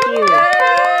 Thank you.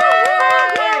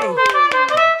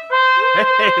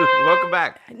 Hey, welcome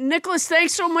back. Nicholas,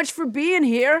 thanks so much for being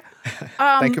here.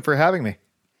 Thank you for having me.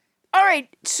 All right,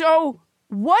 so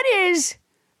what is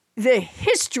the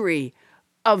history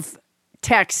of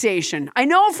taxation? I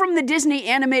know from the Disney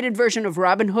animated version of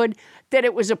Robin Hood that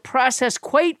it was a process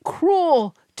quite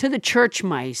cruel to the church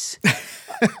mice.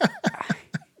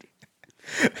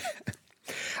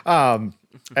 And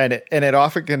it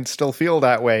often can still feel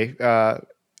that way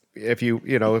if you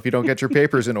don't get your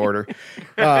papers in order.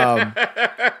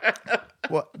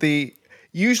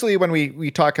 Usually when we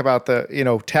talk about the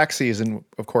tax season,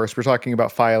 of course, we're talking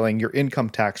about filing your income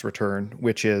tax return,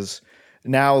 which is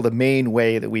now the main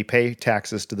way that we pay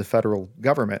taxes to the federal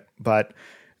government. But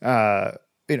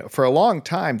for a long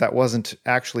time, that wasn't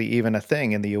actually even a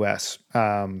thing in the U.S.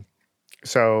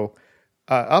 So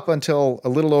up until a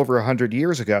little over 100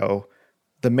 years ago,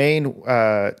 the main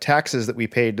taxes that we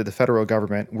paid to the federal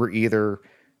government were either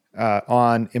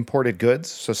on imported goods,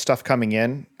 so stuff coming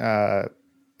in.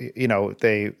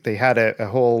 They had a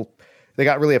whole. They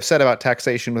got really upset about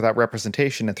taxation without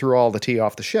representation and threw all the tea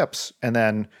off the ships, and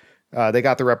then they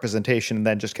got the representation and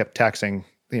then just kept taxing.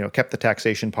 Kept the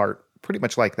taxation part pretty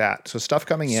much like that. So stuff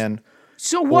coming in.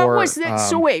 So what was that?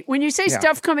 So wait, when you say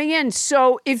stuff coming in,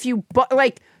 so if you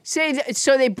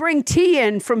so they bring tea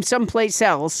in from someplace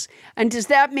else, and does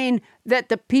that mean that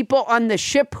the people on the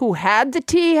ship who had the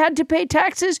tea had to pay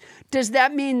taxes? Does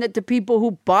that mean that the people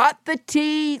who bought the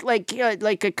tea, like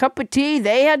a cup of tea,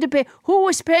 they had to pay? Who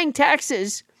was paying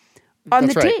taxes on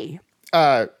That's the right.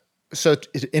 tea? So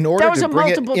in order to bring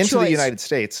it into the United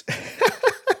States.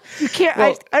 You can't.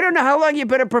 I don't know how long you've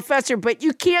been a professor, but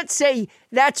you can't say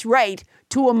that's right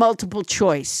to a multiple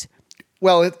choice.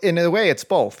 Well, in a way, it's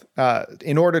both.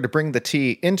 In order to bring the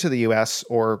tea into the U.S.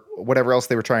 or whatever else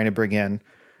they were trying to bring in,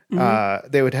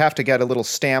 they would have to get a little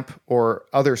stamp or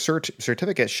other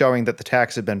certificate showing that the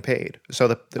tax had been paid. So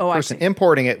the person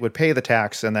importing it would pay the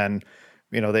tax, and then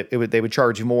they would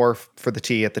charge you more for the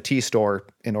tea at the tea store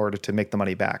in order to make the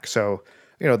money back. So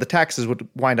the taxes would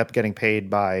wind up getting paid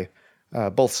by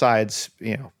both sides,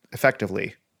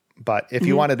 effectively. But if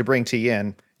you wanted to bring tea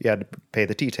in, you had to pay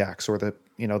the tea tax or the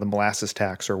molasses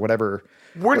tax or whatever.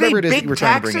 Whatever it is big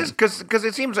taxes? Because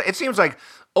it seems like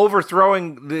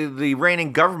overthrowing the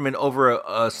reigning government over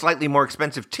a slightly more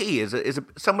expensive tea is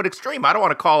somewhat extreme. I don't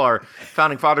want to call our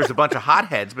founding fathers a bunch of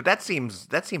hotheads, but that seems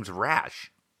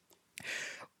rash.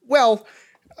 Well,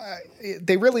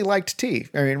 they really liked tea.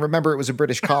 I mean, remember, it was a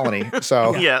British colony,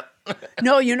 so yeah.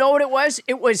 No, you know what it was?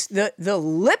 It was the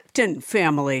Lipton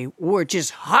family were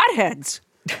just hotheads.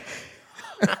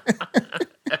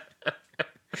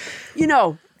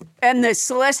 And the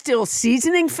Celestial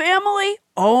Seasoning family,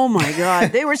 oh my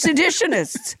God, they were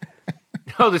seditionists.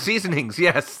 Oh, the seasonings,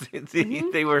 yes.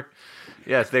 They were,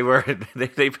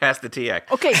 they passed the Tea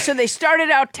Act. Okay, so they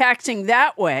started out taxing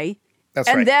that way. That's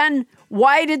right. And then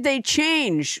why did they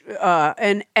change?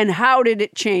 And how did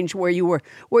it change where you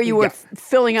were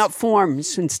filling out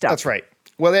forms and stuff? That's right.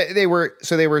 Well, they were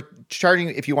charging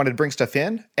if you wanted to bring stuff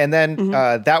in, and then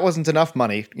that wasn't enough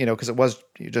money, because it was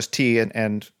just tea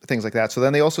and things like that. So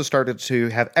then they also started to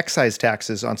have excise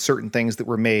taxes on certain things that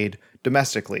were made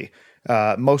domestically,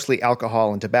 mostly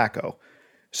alcohol and tobacco.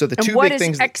 So the two big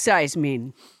things. What does excise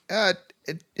mean?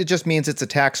 It just means it's a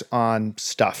tax on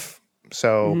stuff.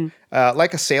 So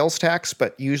like a sales tax,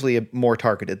 but usually more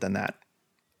targeted than that.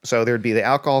 So there'd be the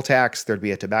alcohol tax, there'd be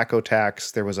a tobacco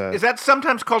tax, there was a... Is that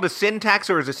sometimes called a sin tax,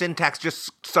 or is a sin tax just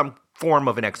some form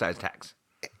of an excise tax?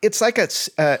 It's like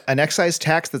an excise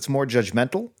tax that's more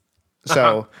judgmental.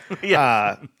 So,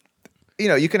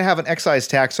 you can have an excise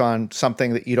tax on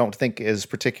something that you don't think is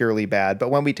particularly bad, but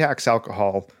when we tax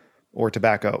alcohol or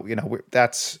tobacco,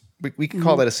 we can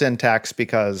call it a sin tax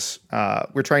because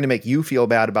we're trying to make you feel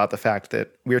bad about the fact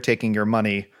that we're taking your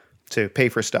money to pay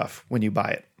for stuff when you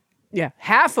buy it. Yeah,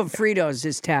 half of Fritos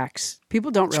is tax.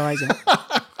 People don't realize it.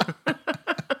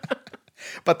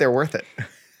 But they're worth it.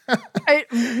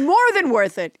 More than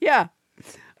worth it, yeah.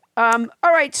 All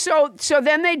right, so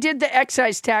then they did the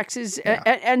excise taxes,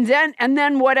 and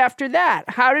then what after that?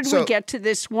 How did we get to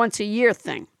this once a year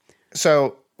thing?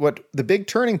 So what the big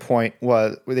turning point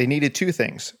was, they needed two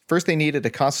things. First, they needed a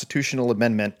constitutional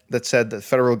amendment that said the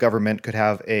federal government could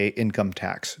have a income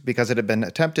tax because it had been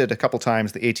attempted a couple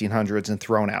times in the 1800s and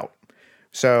thrown out.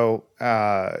 So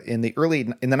in the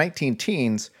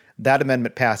 19-teens, that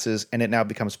amendment passes and it now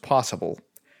becomes possible.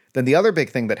 Then the other big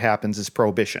thing that happens is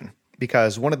prohibition,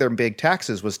 because one of their big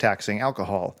taxes was taxing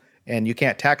alcohol, and you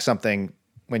can't tax something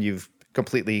when you've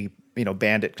completely,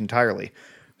 banned it entirely.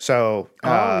 So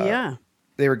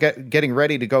they were getting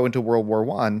ready to go into World War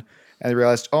I, and they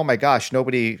realized, oh my gosh,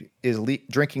 nobody is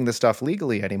drinking this stuff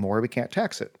legally anymore. We can't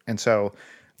tax it. And so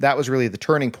that was really the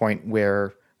turning point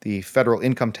where the federal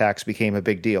income tax became a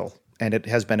big deal, and it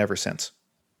has been ever since.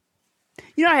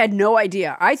 I had no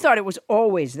idea. I thought it was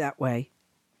always that way.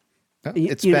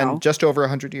 It's been just over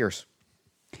 100 years.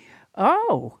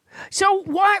 Oh, so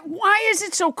why is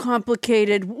it so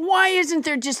complicated? Why isn't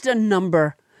there just a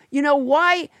number?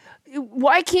 Why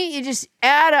can't you just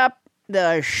add up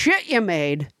the shit you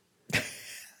made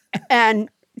and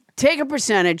take a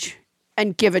percentage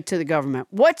and give it to the government?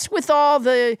 What's with all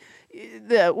the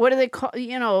what do they call,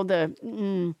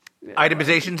 the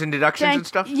itemizations and deductions and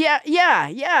stuff?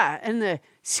 Yeah. And the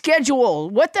schedule.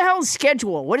 What the hell is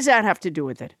schedule? What does that have to do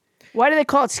with it? Why do they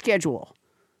call it schedule?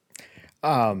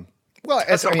 Well,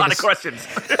 That's a lot of questions.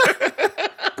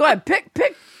 Go ahead,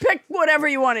 pick whatever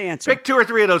you want to answer. Pick 2 or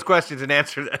 3 of those questions and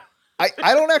answer them. I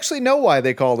don't actually know why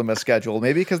they call them a schedule.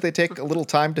 Maybe because they take a little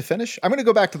time to finish. I'm going to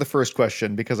go back to the first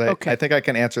question because I think I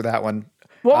can answer that one.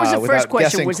 What was the first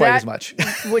question? Was quite as much.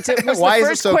 Was Why the is it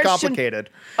first so question? complicated?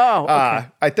 Oh, okay.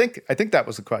 I think that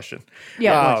was the question.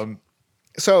 Yeah. it was.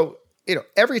 So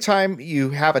every time you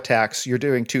have a tax, you're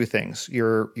doing 2 things.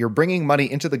 You're bringing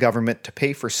money into the government to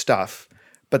pay for stuff,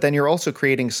 but then you're also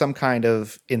creating some kind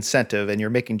of incentive, and you're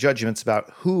making judgments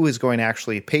about who is going to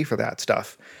actually pay for that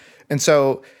stuff. And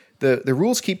so the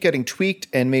rules keep getting tweaked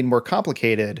and made more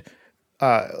complicated,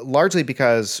 largely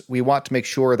because we want to make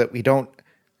sure that we don't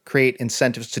create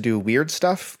incentives to do weird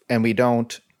stuff, and we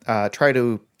don't try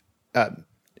to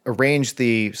arrange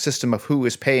the system of who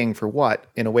is paying for what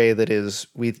in a way that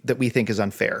we think is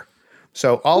unfair.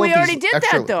 So we already did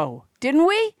that, though, didn't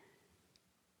we?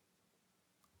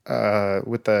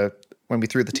 When we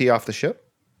threw the tea off the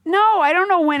ship? No, I don't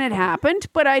know when it happened,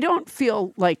 but I don't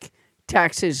feel like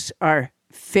taxes are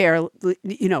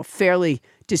fairly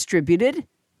distributed.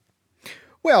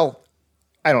 Well,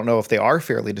 I don't know if they are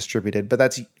fairly distributed, but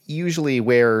that's usually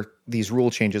where these rule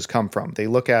changes come from. They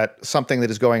look at something that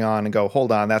is going on and go,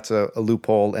 hold on, that's a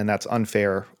loophole and that's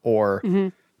unfair, or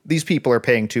these people are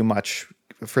paying too much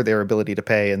for their ability to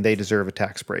pay and they deserve a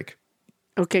tax break.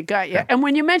 Okay, got you. Yeah. And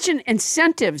when you mentioned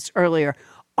incentives earlier,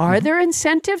 are there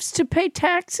incentives to pay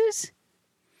taxes?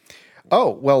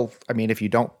 Oh, well, I mean, if you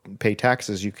don't pay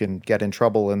taxes, you can get in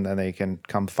trouble and then they can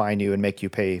come fine you and make you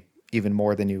pay even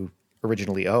more than you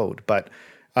originally owed. But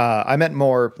I meant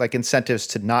more like incentives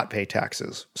to not pay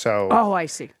taxes. So, I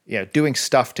see. Yeah, doing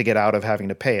stuff to get out of having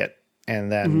to pay it.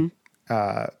 And then,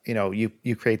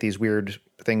 you create these weird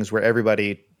things where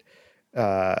everybody,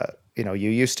 you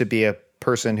used to be a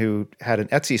person who had an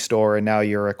Etsy store and now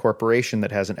you're a corporation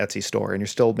that has an Etsy store and you're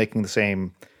still making the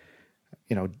same,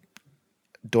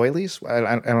 doilies. I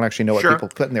don't actually know what people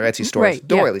put in their Etsy stores. Right,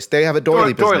 doilies. Yeah. They have a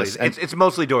doily business. Doilies. It's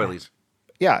mostly doilies.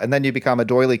 Yeah, and then you become a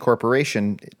doily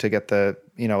corporation to get the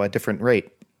a different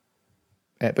rate,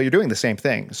 but you're doing the same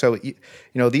thing. So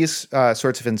these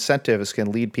sorts of incentives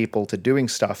can lead people to doing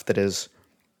stuff that is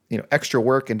extra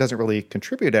work and doesn't really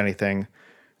contribute anything,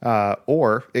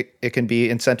 or it can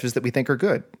be incentives that we think are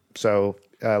good. So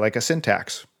like a sin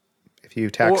tax, if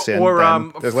you tax then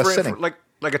there's less sinning.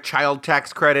 Like a child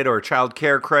tax credit or a child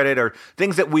care credit or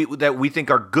things that we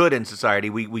think are good in society.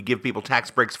 We give people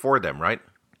tax breaks for them, right?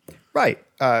 Right.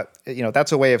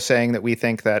 That's a way of saying that we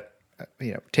think that,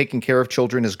 taking care of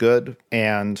children is good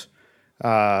and,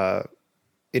 trying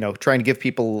to give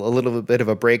people a little bit of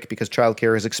a break because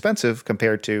childcare is expensive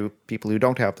compared to people who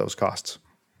don't have those costs.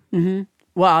 Mm-hmm.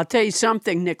 Well, I'll tell you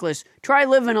something, Nicholas. Try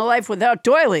living a life without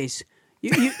doilies.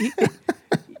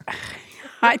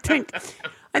 I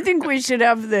think we should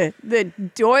have the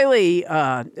doily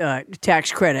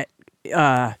tax credit.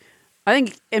 I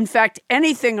think, in fact,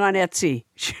 anything on Etsy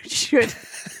should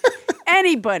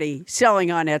anybody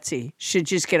selling on Etsy should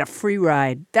just get a free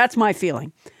ride. That's my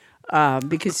feeling.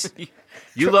 Because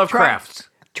you love crafts.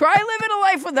 Try living a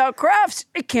life without crafts.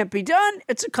 It can't be done.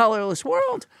 It's a colorless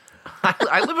world.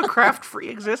 I live a craft-free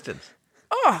existence.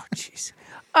 Oh, jeez.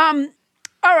 All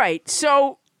right.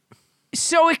 So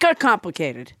it got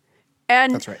complicated.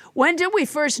 And that's right. When did we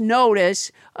first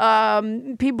notice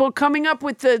people coming up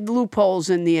with the loopholes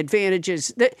and the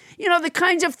advantages that, the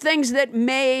kinds of things that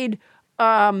made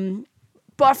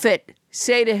Buffett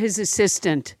say to his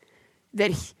assistant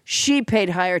that she paid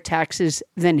higher taxes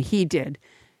than he did?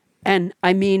 And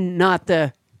I mean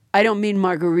I don't mean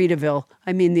Margaritaville.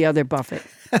 I mean the other Buffett.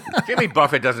 Jimmy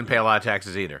Buffett doesn't pay a lot of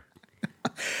taxes either.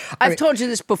 I've told you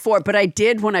this before, but I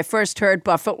did when I first heard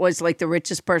Buffett was like the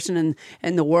richest person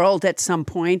in the world at some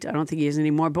point. I don't think he is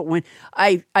anymore, but when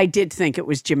I did think it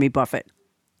was Jimmy Buffett.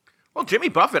 Well, Jimmy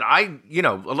Buffett, a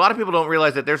lot of people don't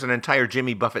realize that there's an entire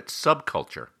Jimmy Buffett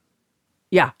subculture.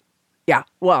 Yeah. Yeah.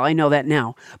 Well, I know that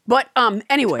now. But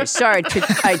anyway, sorry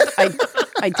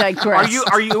I digress.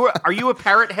 Are you a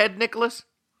parrot head, Nicholas?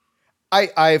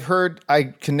 I've heard I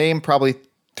can name probably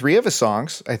 3 of his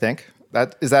songs, I think.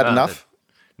 Is that enough?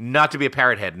 Not to be a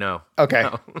parrot head, no. Okay.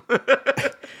 No.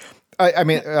 I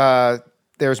mean,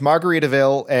 there's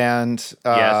Margaritaville, and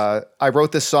yes. I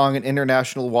wrote this song in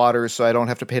international waters, so I don't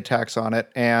have to pay tax on it,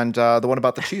 and the one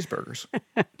about the cheeseburgers.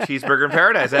 Cheeseburger in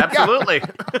Paradise, absolutely.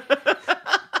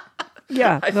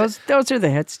 Yeah, those are the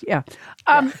hits. Yeah.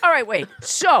 All right, wait.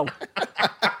 So,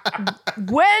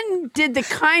 when did the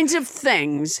kinds of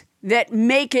things that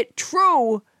make it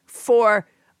true for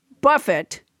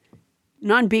Buffett,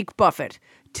 non-Beak Buffett,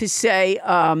 to say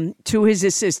to his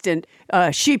assistant,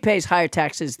 she pays higher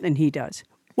taxes than he does?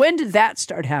 When did that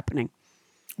start happening?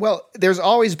 Well, there's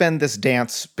always been this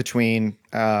dance between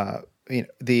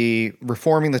the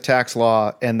reforming the tax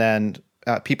law and then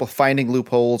people finding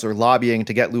loopholes or lobbying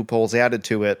to get loopholes added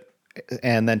to it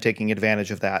and then taking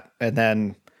advantage of that. And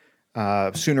then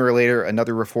sooner or later,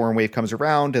 another reform wave comes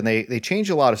around and they change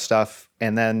a lot of stuff.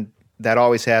 And then that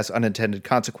always has unintended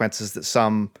consequences that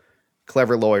some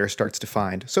clever lawyer starts to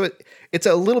find. So it's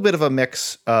a little bit of a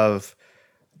mix of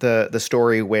the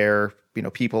story where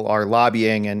people are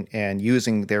lobbying and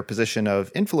using their position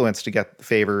of influence to get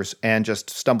favors and just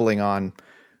stumbling on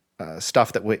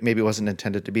stuff that maybe wasn't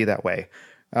intended to be that way.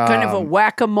 Kind of a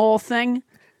whack-a-mole thing?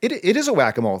 It is a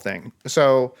whack-a-mole thing.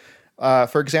 So,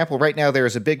 for example, right now there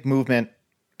is a big movement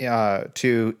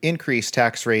to increase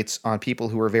tax rates on people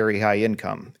who are very high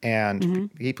income.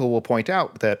 And people will point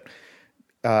out that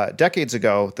decades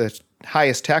ago, the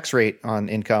highest tax rate on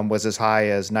income was as high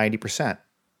as 90%.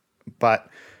 But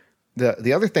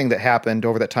the other thing that happened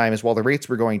over that time is while the rates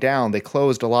were going down, they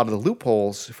closed a lot of the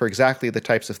loopholes for exactly the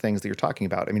types of things that you're talking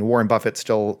about. I mean, Warren Buffett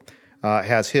still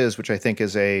has his, which I think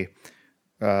is a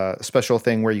special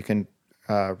thing where you can,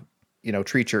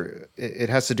 treat it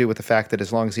has to do with the fact that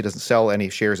as long as he doesn't sell any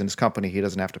shares in his company, he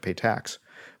doesn't have to pay tax.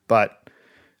 But,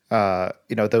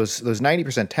 those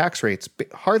 90% tax rates,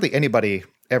 hardly anybody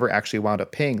ever actually wound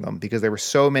up paying them because there were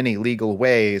so many legal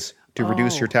ways to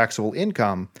reduce your taxable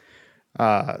income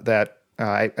that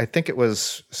I think it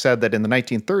was said that in the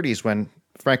 1930s when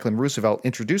Franklin Roosevelt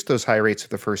introduced those high rates for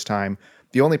the first time,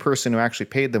 the only person who actually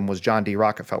paid them was John D.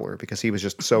 Rockefeller because he was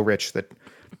just so rich that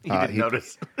he didn't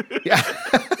notice. Yeah,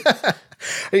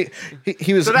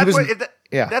 he was. So that's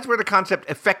that's where the concept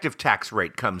effective tax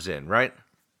rate comes in, right?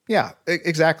 Yeah,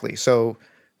 exactly. So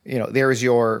there is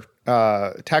your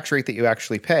tax rate that you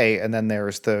actually pay, and then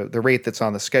there's the rate that's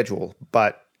on the schedule.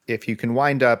 But if you can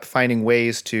wind up finding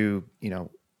ways to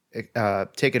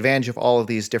take advantage of all of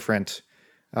these different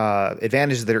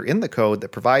advantages that are in the code that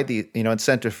provide the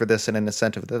incentive for this and an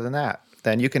incentive than that,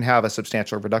 then you can have a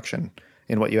substantial reduction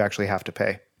in what you actually have to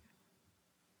pay.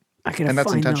 And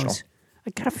that's intentional.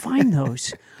 I gotta find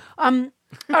those. All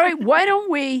right, why don't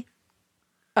we?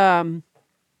 Adam,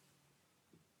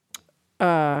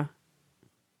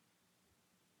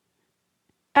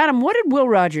 what did Will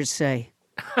Rogers say?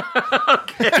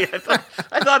 Okay,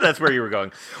 I thought that's where you were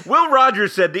going. Will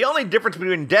Rogers said the only difference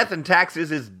between death and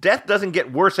taxes is death doesn't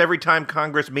get worse every time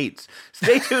Congress meets.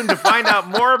 Stay tuned to find out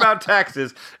more about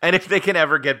taxes and if they can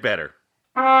ever get better.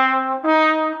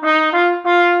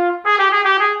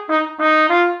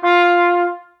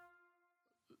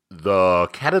 The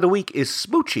cat of the week is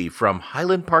Smoochie from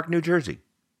Highland Park, New Jersey.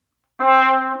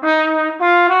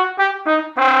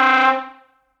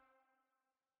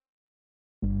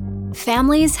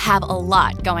 Families have a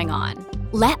lot going on.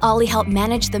 Let Ollie help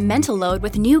manage the mental load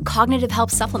with new cognitive help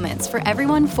supplements for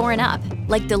everyone 4 and up,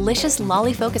 like delicious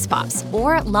Lolly Focus Pops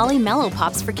or Lolly Mellow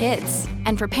Pops for kids.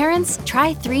 And for parents,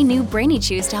 try 3 new Brainy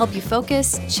Chews to help you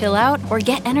focus, chill out, or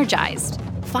get energized.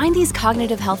 Find these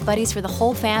cognitive health buddies for the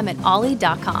whole fam at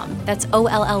ollie.com. That's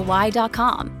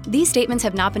OLLY.com. These statements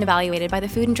have not been evaluated by the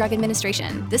Food and Drug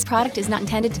Administration. This product is not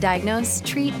intended to diagnose,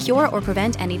 treat, cure, or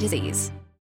prevent any disease.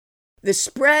 The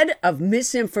spread of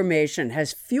misinformation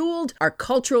has fueled our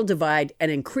cultural divide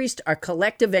and increased our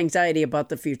collective anxiety about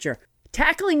the future.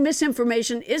 Tackling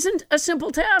misinformation isn't a simple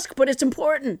task, but it's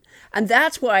important. And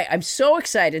that's why I'm so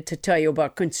excited to tell you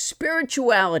about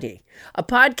Conspirituality, a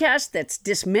podcast that's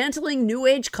dismantling New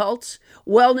Age cults,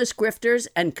 wellness grifters,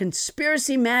 and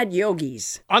conspiracy-mad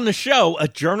yogis. On the show, a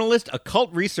journalist, a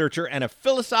cult researcher, and a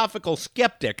philosophical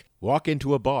skeptic walk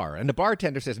into a bar, and the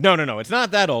bartender says, no, it's not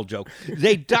that old joke.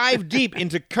 They dive deep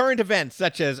into current events,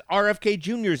 such as RFK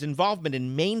Jr.'s involvement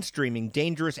in mainstreaming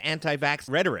dangerous anti-vax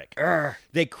rhetoric.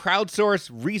 They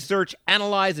crowdsource, research,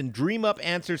 analyze, and dream up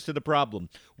answers to the problem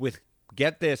with,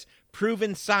 get this,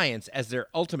 proven science as their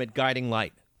ultimate guiding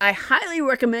light. I highly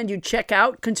recommend you check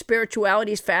out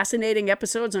Conspirituality's fascinating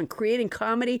episodes on creating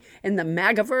comedy in the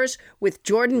MAGAverse with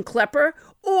Jordan Klepper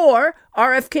or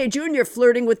RFK Jr.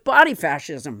 flirting with body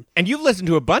fascism. And you've listened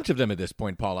to a bunch of them at this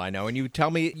point, Paul, I know, and you tell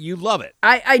me you love it.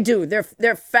 I do.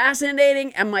 They're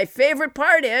fascinating, and my favorite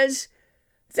part is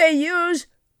they use,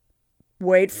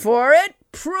 wait for it,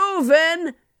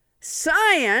 proven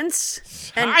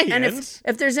science. And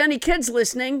if there's any kids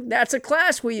listening, that's a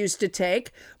class we used to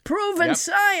take. Proven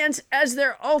science as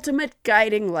their ultimate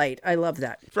guiding light. I love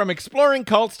that. From exploring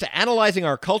cults to analyzing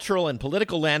our cultural and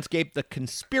political landscape, the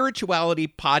Conspirituality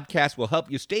podcast will help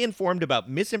you stay informed about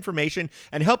misinformation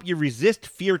and help you resist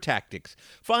fear tactics.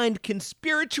 Find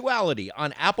Conspirituality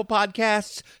on Apple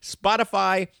Podcasts,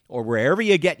 Spotify, or wherever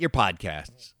you get your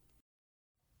podcasts.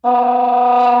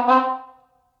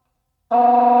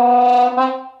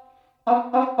 And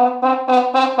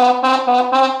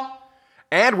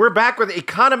we're back with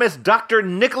economist Dr.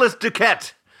 Nicholas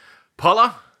Duquette.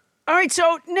 Paula? All right,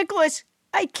 so, Nicholas,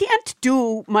 I can't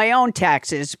do my own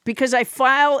taxes because I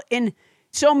file in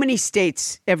so many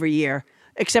states every year,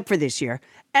 except for this year.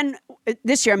 And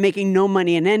this year I'm making no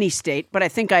money in any state, but I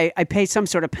think I pay some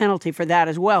sort of penalty for that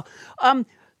as well.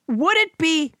 Would it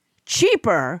be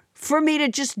cheaper for me to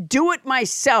just do it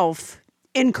myself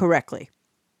incorrectly?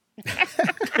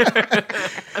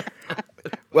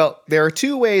 Well, there are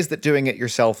two ways that doing it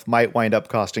yourself might wind up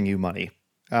costing you money.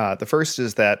 The first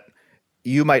is that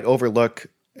you might overlook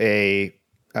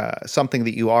something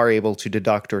that you are able to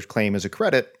deduct or claim as a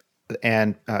credit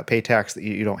and pay tax that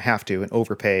you don't have to and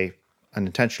overpay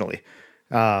unintentionally.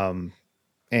 And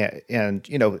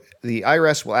you know, the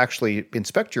IRS will actually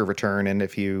inspect your return, and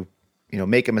if you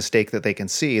make a mistake that they can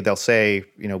see, they'll say,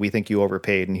 we think you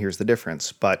overpaid and here's the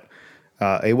difference. But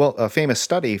a famous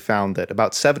study found that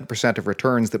about 7% of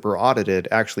returns that were audited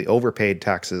actually overpaid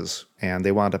taxes, and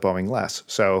they wound up owing less.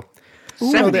 So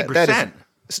 70%? That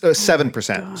is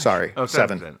 7%. Sorry. Oh,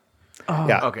 7%. Oh,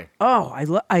 yeah. Okay. Oh,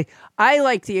 I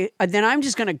like the. Then I'm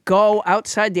just going to go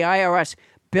outside the IRS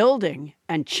building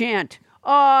and chant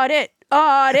audit,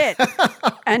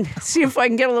 and see if I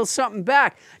can get a little something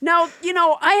back. Now,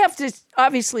 I have to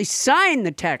obviously sign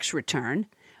the tax return,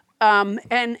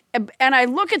 and I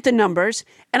look at the numbers,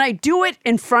 and I do it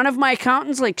in front of my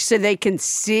accountants, like so they can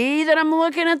see that I'm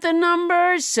looking at the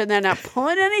numbers, so they're not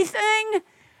pulling anything.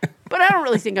 But I don't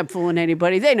really think I'm fooling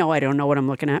anybody. They know I don't know what I'm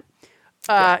looking at.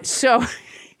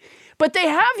 But they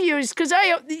have used, because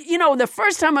the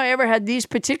first time I ever had these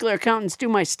particular accountants do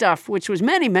my stuff, which was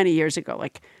many, many years ago,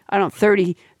 like,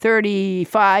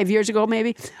 35 years ago,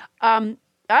 maybe.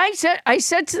 I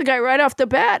said to the guy right off the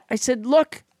bat, I said,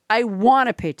 look, I want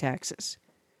to pay taxes.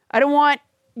 I want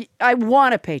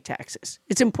to pay taxes.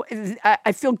 It's important.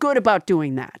 I feel good about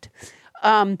doing that.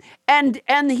 And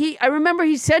I remember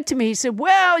he said to me, he said,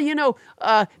 well,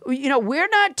 we're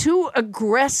not too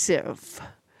aggressive,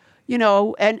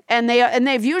 and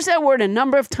they've used that word a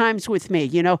number of times with me,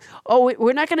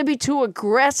 we're not going to be too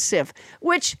aggressive,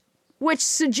 which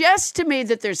suggests to me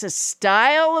that there's a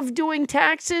style of doing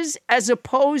taxes as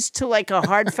opposed to like a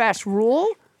hard, fast rule.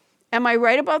 Am I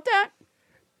right about that?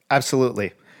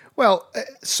 Absolutely. Well,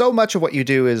 so much of what you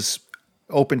do is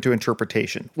open to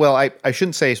interpretation. Well, I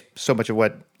shouldn't say so much of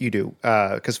what you do,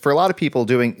 because for a lot of people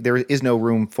there is no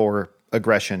room for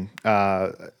aggression.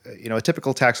 A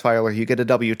typical tax filer, you get a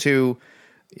W-2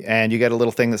 and you get a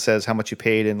little thing that says how much you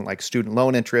paid in like student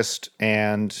loan interest,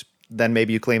 and then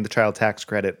maybe you claim the child tax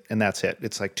credit, and that's it.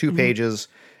 It's like 2 pages,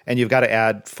 and you've got to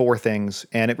add 4 things,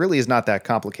 and it really is not that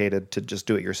complicated to just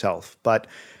do it yourself. But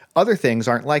other things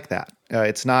aren't like that.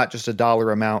 It's not just a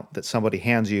dollar amount that somebody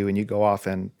hands you and you go off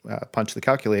and punch the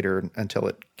calculator until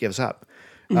it gives up.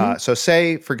 So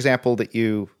say, for example, that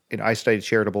I studied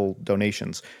charitable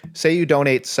donations. Say you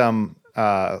donate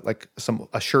a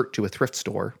shirt to a thrift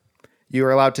store. You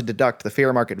are allowed to deduct the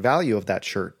fair market value of that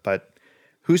shirt, but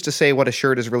who's to say what a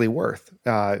shirt is really worth?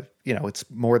 It's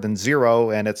more than 0,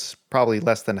 and it's probably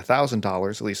less than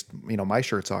 $1,000. At least, my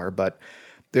shirts are, but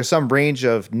there's some range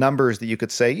of numbers that you could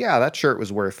say, yeah, that shirt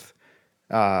was worth,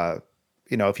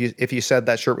 if you said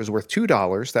that shirt was worth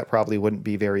 $2, that probably wouldn't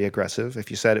be very aggressive.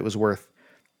 If you said it was worth,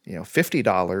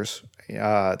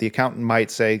 $50, the accountant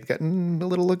might say, getting a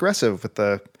little aggressive with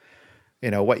the,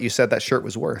 what you said that shirt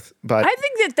was worth. But I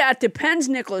think that depends,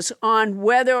 Nicholas, on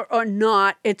whether or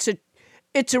not it's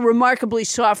a remarkably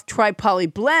soft tri-poly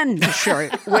blend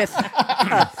shirt with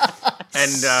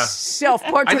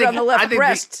self-portrait on the left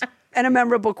breast. And a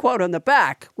memorable quote on the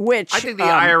back, which... I think the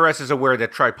IRS is aware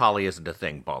that tri-poly isn't a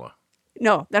thing, Paula.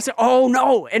 No, oh,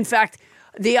 no. In fact,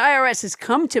 the IRS has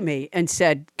come to me and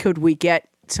said, could we get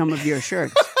some of your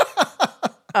shirts?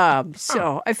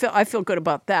 So I feel good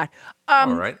about that.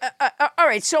 All right. All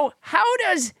right, so how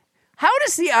does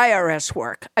the IRS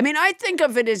work? I mean, I think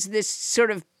of it as this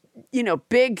sort of,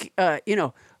 big,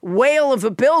 whale of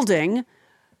a building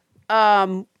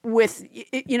with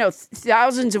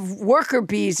thousands of worker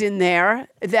bees in there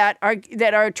that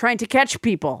are trying to catch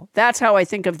people. That's how I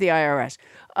think of the IRS.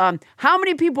 How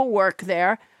many people work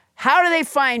there? How do they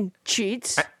find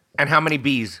cheats? And how many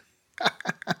bees?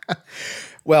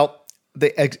 Well,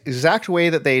 the exact way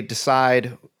that they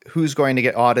decide who's going to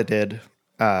get audited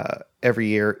every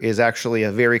year is actually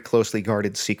a very closely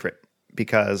guarded secret,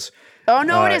 because oh,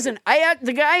 no, it isn't.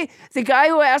 The guy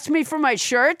who asked me for my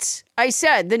shirts, I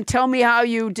said, then tell me how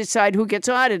you decide who gets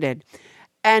audited.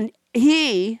 And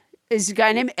he is a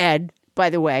guy named Ed, by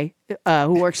the way,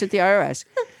 who works at the IRS.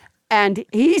 And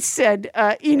he said,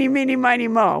 eeny, meeny, miny,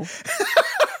 mo.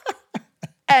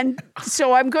 And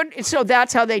so I'm good. So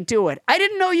that's how they do it. I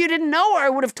didn't know you didn't know, or I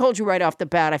would have told you right off the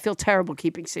bat. I feel terrible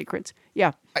keeping secrets.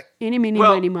 Yeah. Eeny, meeny,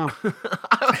 miny, mo.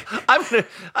 I'm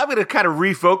gonna kind of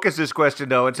refocus this question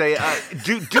though and say,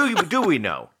 do we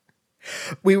know?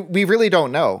 We really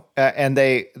don't know, and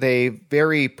they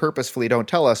very purposefully don't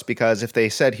tell us, because if they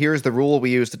said, here's the rule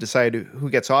we use to decide who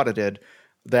gets audited,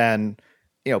 then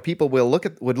people would look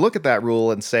at that rule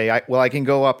and say, I can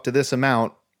go up to this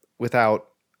amount without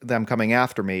them coming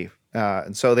after me,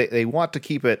 and so they want to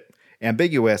keep it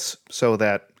ambiguous so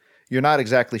that you're not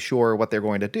exactly sure what they're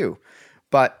going to do.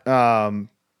 But there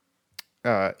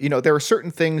are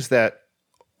certain things that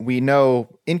we know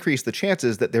increase the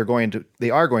chances that they are going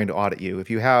to audit you. If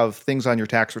you have things on your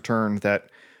tax return that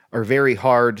are very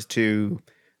hard to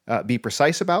be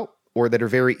precise about, or that are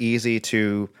very easy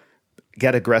to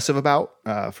get aggressive about.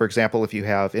 For example, if you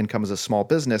have income as a small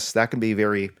business, that can be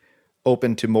very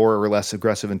open to more or less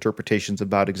aggressive interpretations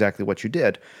about exactly what you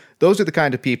did. Those are the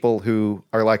kind of people who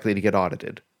are likely to get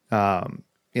audited.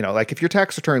 Like if your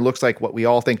tax return looks like what we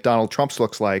all think Donald Trump's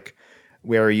looks like,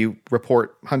 where you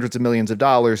report hundreds of millions of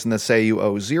dollars and then say you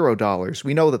owe $0,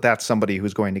 we know that that's somebody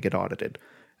who's going to get audited.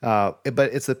 But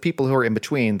it's the people who are in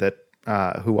between that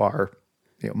who are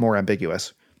more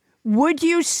ambiguous. Would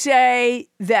you say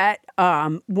that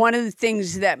one of the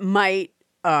things that might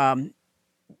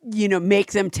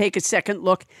make them take a second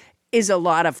look is a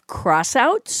lot of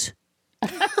cross-outs?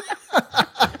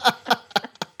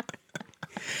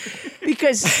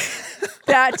 Because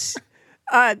that's,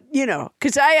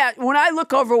 because when I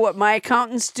look over what my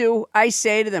accountants do, I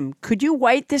say to them, could you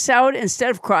white this out instead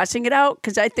of crossing it out?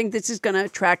 Because I think this is going to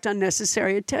attract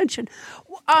unnecessary attention.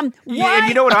 Yeah, and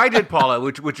you know what I did, Paula,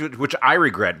 which I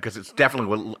regret, because it's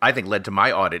definitely what I think led to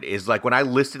my audit, is like when I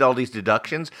listed all these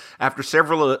deductions, after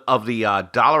several of the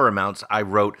dollar amounts, I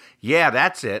wrote, yeah,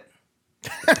 that's it.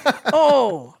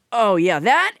 Oh, yeah,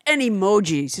 that and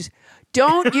emojis.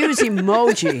 Don't use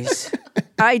emojis.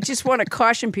 I just want to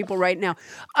caution people right now.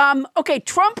 Okay,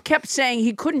 Trump kept saying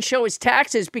he couldn't show his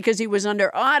taxes because he was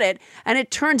under audit, and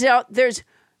it turns out there's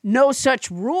no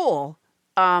such rule.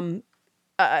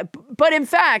 But in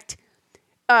fact,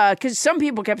 because some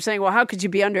people kept saying, well, how could you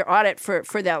be under audit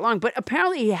for that long? But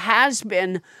apparently he has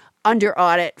been under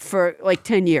audit for like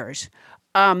 10 years.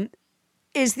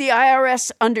 Is the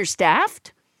IRS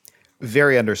understaffed?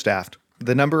 Very understaffed.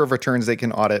 The number of returns they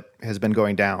can audit has been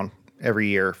going down every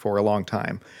year for a long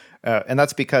time. And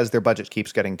that's because their budget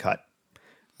keeps getting cut.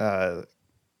 Because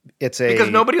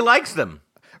nobody likes them.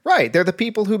 Right. They're the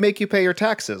people who make you pay your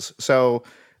taxes. So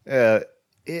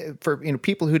for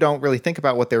people who don't really think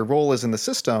about what their role is in the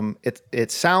system,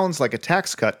 it sounds like a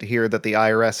tax cut to hear that the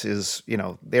IRS is,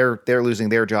 they're losing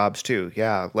their jobs too.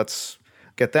 Yeah, let's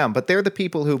get them. But they're the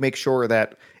people who make sure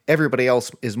that everybody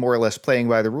else is more or less playing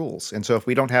by the rules. And so if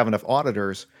we don't have enough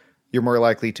auditors, you're more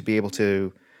likely to be able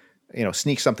to,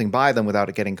 sneak something by them without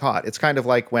it getting caught. It's kind of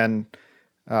like when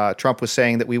Trump was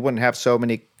saying that we wouldn't have so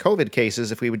many COVID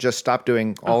cases if we would just stop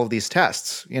doing all of these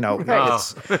tests.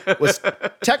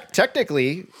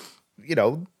 Technically,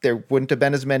 there wouldn't have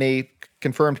been as many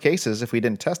confirmed cases if we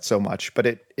didn't test so much.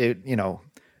 But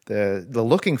the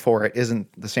looking for it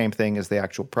isn't the same thing as the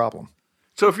actual problem.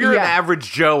 So if you're an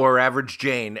average Joe or average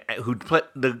Jane,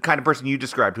 the kind of person you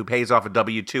described who pays off a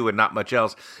W-2 and not much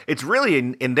else, it's really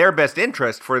in their best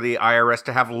interest for the IRS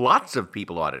to have lots of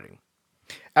people auditing.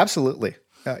 Absolutely.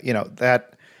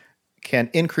 That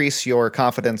can increase your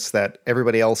confidence that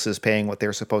everybody else is paying what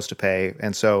they're supposed to pay.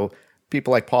 And so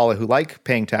people like Paula who like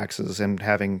paying taxes and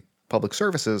having public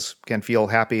services can feel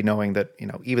happy knowing that,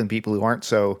 even people who aren't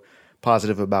so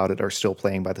positive about it are still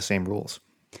playing by the same rules.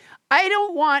 I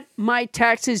don't want my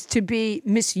taxes to be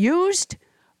misused.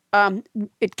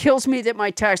 It kills me that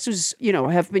my taxes,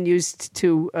 have been used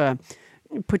to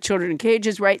put children in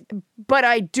cages, right? But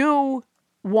I do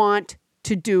want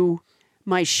to do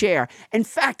my share. In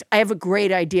fact, I have a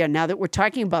great idea now that we're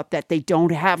talking about that. They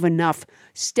don't have enough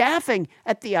staffing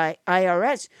at the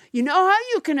IRS. You know how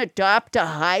you can adopt a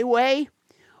highway?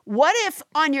 What if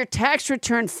on your tax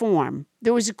return form,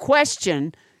 there was a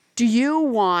question, do you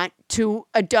want to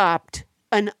adopt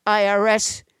an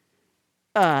IRS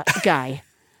guy?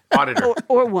 Auditor.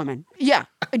 Or woman. Yeah.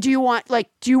 Do you want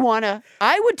to,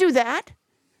 I would do that.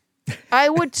 I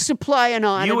would supply an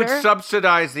auditor. You would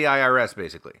subsidize the IRS,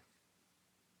 basically.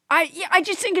 I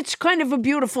just think it's kind of a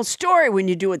beautiful story when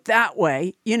you do it that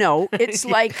way. It's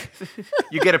like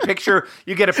you get a picture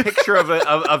of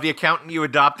the accountant you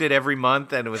adopted every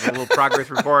month, and with a little progress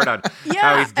report on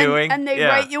how he's doing. And they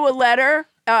write you a letter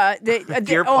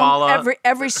Dear Paula.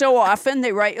 Every so often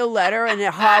they write you a letter, and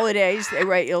at holidays they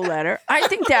write you a letter. I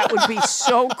think that would be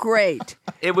so great.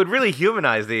 It would really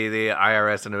humanize the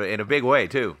IRS in a big way,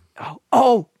 too.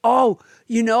 Oh,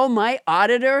 you know, my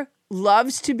auditor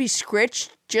loves to be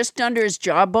scritched just under his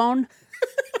jawbone.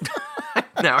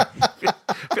 Now, I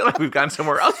feel like we've gone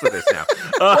somewhere else with this now.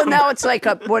 Well, now it's like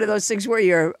one of those things where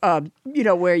you're,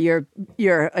 where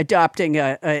you're adopting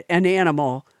an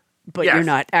animal, but Yes. you're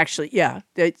not actually. Yeah,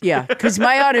 because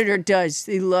my auditor does.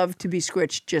 They love to be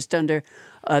scritched just under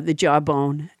the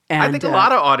jawbone. And, I think a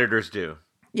lot of auditors do.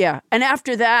 Yeah, and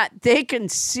after that, they can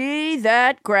see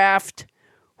that graft.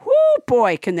 Whoo,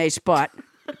 boy, can they spot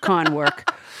con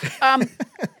work.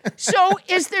 So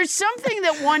is there something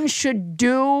that one should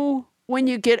do when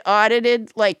you get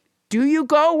audited? Like, do you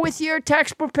go with your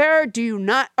tax preparer? Do you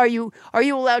not? Are you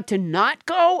allowed to not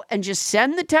go and just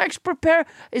send the tax preparer?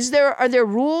 Are there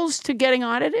rules to getting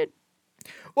audited?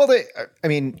 Well,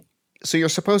 so you're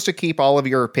supposed to keep all of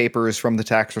your papers from the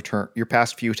tax return, your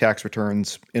past few tax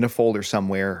returns, in a folder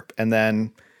somewhere, and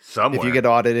then if you get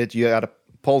audited, you got to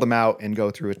pull them out and go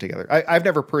through it together. I've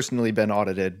never personally been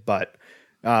audited, but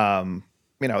the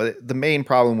main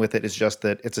problem with it is just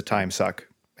that it's a time suck,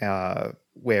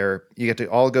 where you get to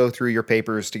all go through your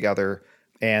papers together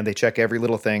and they check every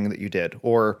little thing that you did.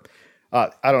 Or I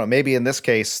don't know, maybe in this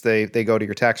case they go to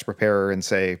your tax preparer and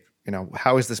say,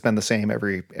 how has this been the same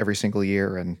every single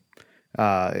year? And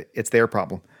it's their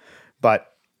problem.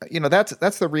 But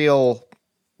that's the real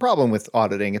problem with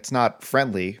auditing. It's not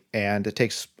friendly and it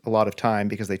takes a lot of time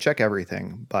because they check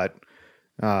everything. But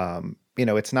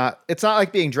it's not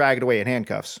like being dragged away in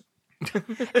handcuffs.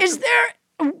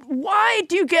 Why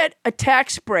do you get a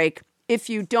tax break if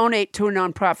you donate to a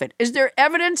nonprofit? Is there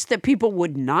evidence that people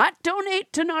would not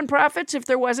donate to nonprofits if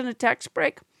there wasn't a tax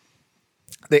break?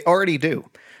 They already do.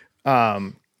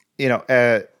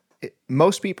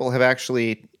 Most people have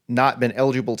actually not been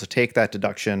eligible to take that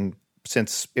deduction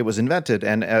since it was invented.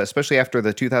 And especially after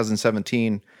the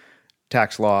 2017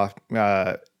 tax law,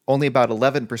 only about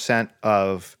 11%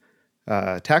 of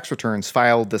tax returns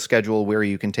filed the schedule where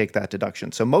you can take that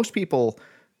deduction. So most people,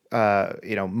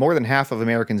 more than half of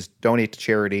Americans donate to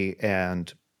charity,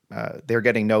 and they're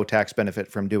getting no tax benefit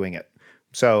from doing it.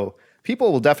 So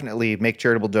people will definitely make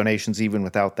charitable donations even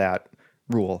without that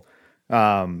rule.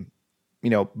 But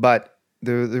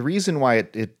the reason why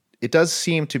it does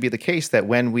seem to be the case that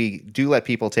when we do let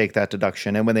people take that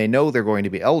deduction and when they know they're going to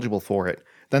be eligible for it,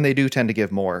 then they do tend to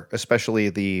give more, especially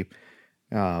the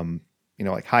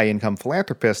like high income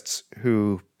philanthropists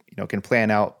who can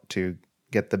plan out to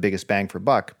get the biggest bang for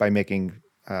buck by making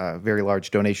very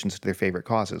large donations to their favorite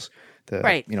causes,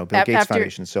 right. Bill Gates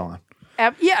Foundation and so on.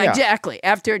 Yeah, exactly.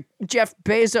 After Jeff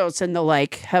Bezos and the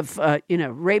like have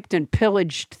raped and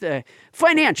pillaged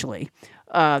financially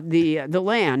the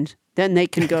land, then they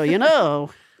can go,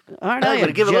 aren't I going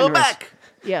to give a little back?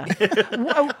 Yeah.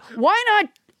 Why not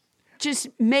just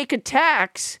make a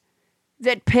tax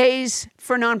that pays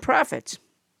for nonprofits?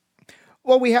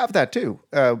 Well, we have that too.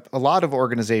 A lot of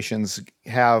organizations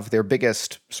have their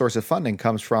biggest source of funding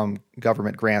comes from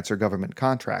government grants or government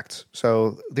contracts.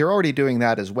 So they're already doing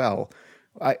that as well.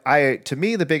 To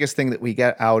me, the biggest thing that we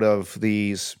get out of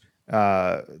the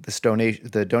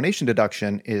donation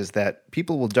deduction is that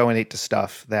people will donate to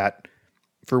stuff that,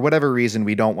 for whatever reason,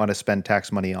 we don't want to spend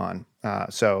tax money on.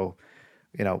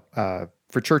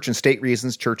 For church and state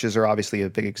reasons, churches are obviously a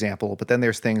big example. But then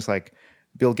there's things like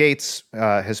Bill Gates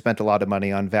has spent a lot of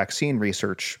money on vaccine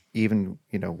research, even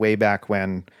way back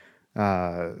when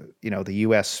the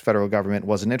U.S. federal government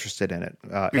wasn't interested in it.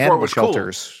 Before it was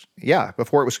shelters, cool. Yeah,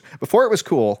 before it was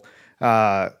cool.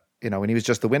 When he was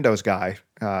just the Windows guy,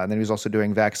 and then he was also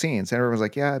doing vaccines, and everyone was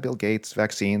like, "Yeah, Bill Gates,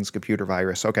 vaccines, computer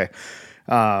virus, okay."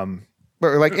 But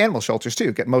like animal shelters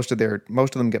too, most of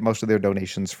them get most of their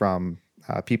donations from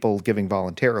people giving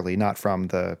voluntarily, not from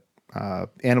the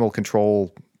Animal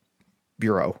Control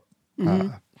Bureau. Mm-hmm.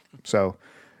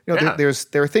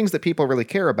 There are things that people really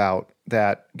care about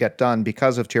that get done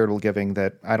because of charitable giving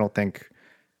that I don't think,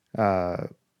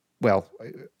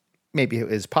 maybe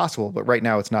it is possible, but right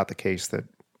now it's not the case that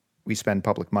we spend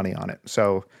public money on it.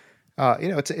 So,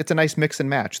 it's a nice mix and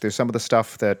match. There's some of the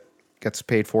stuff that gets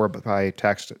paid for by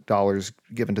tax dollars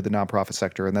given to the nonprofit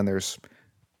sector, and then there's,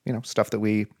 stuff that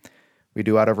we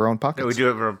do out of our own pockets. Yeah, we do it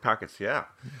out of our own pockets, yeah.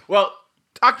 Well,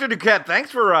 Dr. Duquette, thanks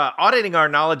for auditing our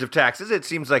knowledge of taxes. It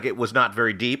seems like it was not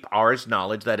very deep, ours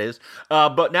knowledge, that is.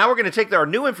 But now we're going to take our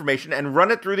new information and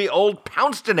run it through the old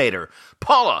Pouncedonator.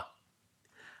 Paula.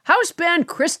 House band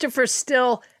Christopher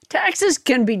Still, taxes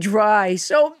can be dry,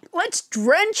 so let's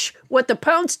drench what the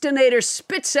Pouncedonator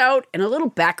spits out in a little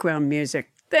background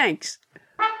music. Thanks.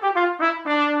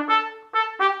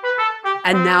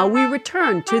 And now we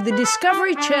return to the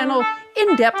Discovery Channel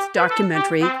in-depth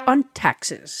documentary on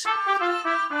taxes.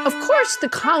 Of course, the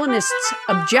colonists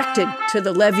objected to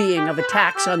the levying of a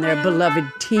tax on their beloved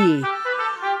tea.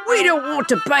 We don't want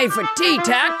to pay for tea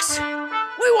tax.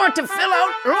 We want to fill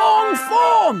out long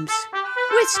forms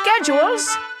with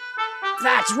schedules.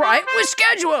 That's right, with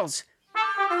schedules.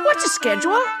 What's a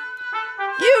schedule?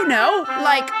 You know,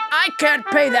 like, I can't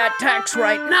pay that tax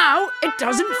right now. It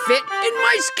doesn't fit in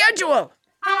my schedule.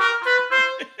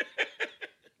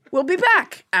 We'll be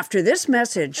back after this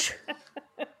message.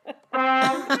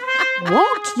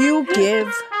 Won't you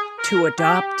give to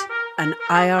adopt an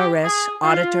IRS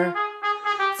auditor?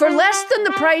 For less than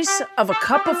the price of a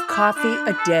cup of coffee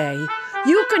a day,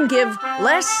 you can give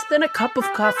less than a cup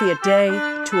of coffee a day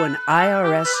to an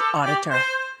IRS auditor.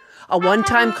 A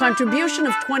one-time contribution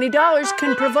of $20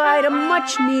 can provide a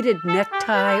much-needed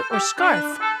necktie or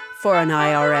scarf for an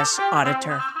IRS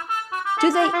auditor.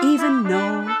 Do they even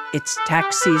know it's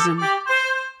tax season?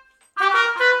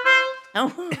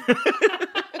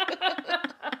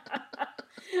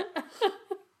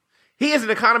 He is an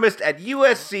economist at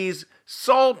USC's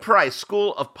Saul Price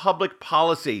School of Public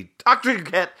Policy. Dr.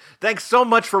 Duquette, thanks so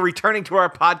much for returning to our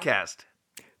podcast.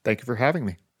 Thank you for having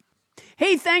me.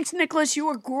 Hey, thanks, Nicholas. You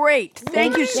were great.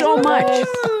 Thank you so much.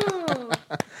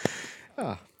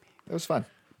 It was fun.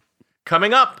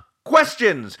 Coming up,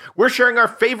 questions. We're sharing our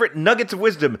favorite nuggets of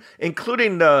wisdom,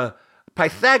 including the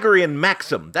Pythagorean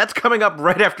maxim. That's coming up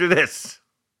right after this.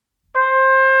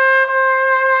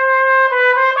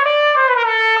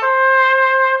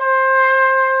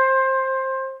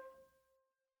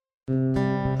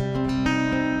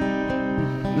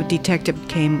 A detective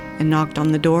came and knocked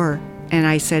on the door, and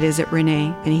I said, "Is it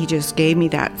Renee?" And he just gave me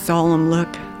that solemn look.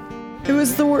 It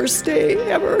was the worst day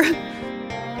ever.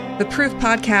 The Proof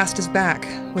podcast is back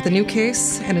with a new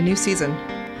case and a new season.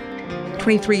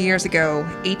 23 years ago,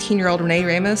 18-year-old Renee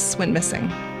Ramos went missing.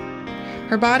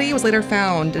 Her body was later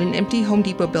found in an empty Home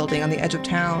Depot building on the edge of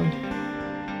town.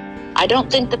 I don't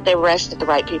think that they arrested the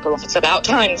right people. It's about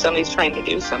time somebody's trying to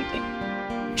do something.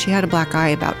 She had a black eye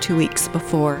about 2 weeks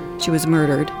before she was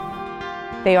murdered.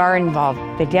 They are involved.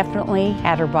 They definitely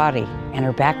had her body and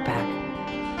her backpack.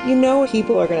 You know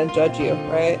people are going to judge you,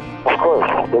 right? Of course.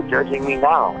 They're judging me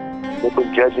now. They've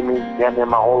been judging me damn near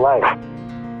my whole life.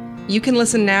 You can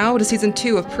listen now to Season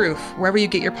 2 of Proof, wherever you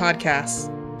get your podcasts,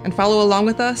 and follow along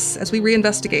with us as we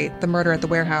reinvestigate the murder at the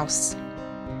warehouse.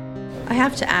 I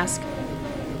have to ask,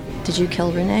 did you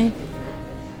kill Renee?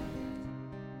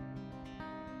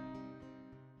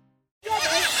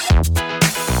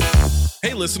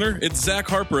 Hey listener, it's Zach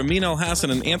Harper, Amin Al-Hassan,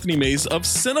 and Anthony Mays of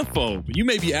Cinephobe. You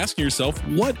may be asking yourself,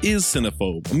 what is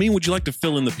Cinephobe? Amin, would you like to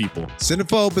fill in the people?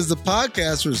 Cinephobe is the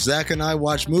podcast where Zach and I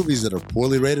watch movies that are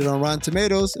poorly rated on Rotten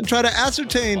Tomatoes and try to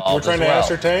ascertain... We're trying to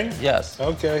ascertain? Yes.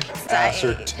 Okay.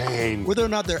 Ascertain. Whether or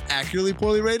not they're accurately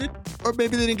poorly rated, or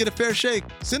maybe they didn't get a fair shake.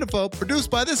 Cinephobe, produced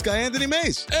by this guy, Anthony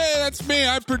Mays. Hey, that's me.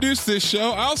 I produced this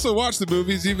show. I also watch the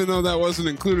movies, even though that wasn't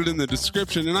included in the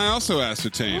description, and I also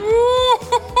ascertain.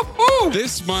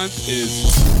 This month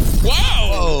is... Wow!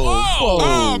 Whoa.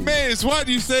 Oh, Maze, why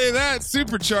do you say that?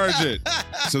 Supercharge it.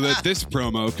 So that this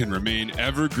promo can remain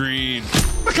evergreen.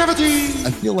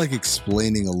 I feel like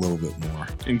explaining a little bit more.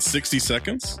 In 60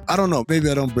 seconds? I don't know. Maybe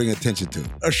I don't bring attention to it.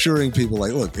 Assuring people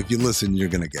like, look, if you listen, you're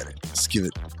going to get it. Just give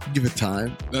it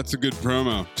time. That's a good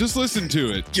promo. Just listen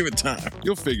to it. Give it time.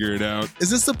 You'll figure it out. Is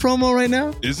this the promo right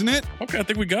now? Isn't it? Okay, I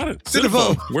think we got it.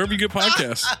 Cinephobe. Wherever you get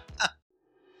podcasts.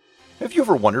 Have you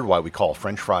ever wondered why we call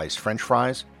French fries French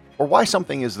fries? Or why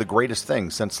something is the greatest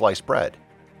thing since sliced bread?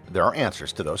 There are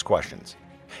answers to those questions.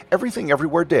 Everything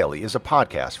Everywhere Daily is a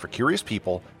podcast for curious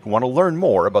people who want to learn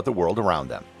more about the world around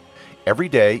them. Every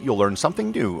day, you'll learn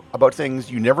something new about things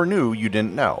you never knew you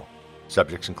didn't know.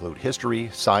 Subjects include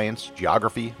history, science,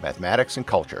 geography, mathematics, and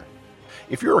culture.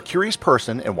 If you're a curious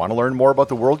person and want to learn more about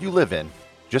the world you live in,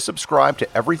 just subscribe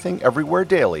to Everything Everywhere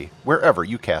Daily wherever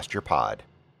you cast your pod.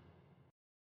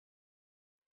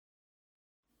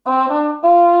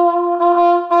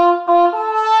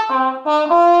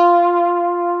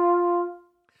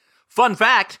 Fun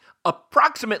fact,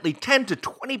 approximately 10 to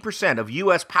 20% of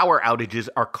U.S. power outages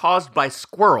are caused by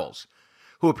squirrels,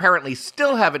 who apparently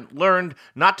still haven't learned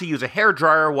not to use a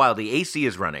hairdryer while the AC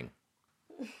is running.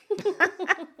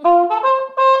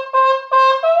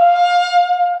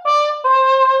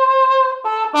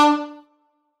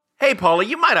 Hey, Hey, Paula,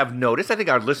 you might have noticed, I think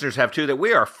our listeners have too, that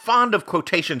we are fond of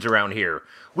quotations around here.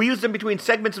 We use them between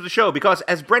segments of the show because,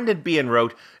 as Brendan Behan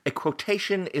wrote, a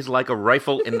quotation is like a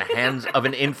rifle in the hands of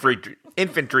an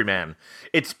infantryman.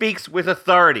 It speaks with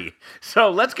authority.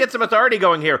 So let's get some authority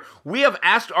going here. We have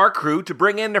asked our crew to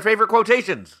bring in their favorite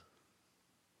quotations.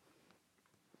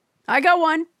 I got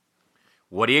one.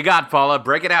 What do you got, Paula?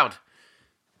 Break it out.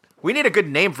 We need a good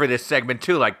name for this segment,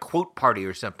 too, like Quote Party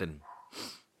or something.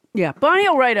 Yeah, Bonnie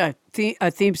will write a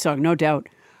theme song, no doubt.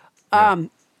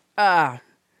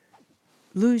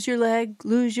 Lose your leg,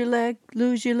 lose your leg,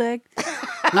 lose your leg.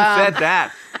 Who said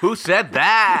that? Who said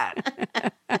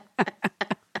that?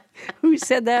 Who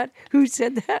said that? Who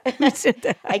said that? Who said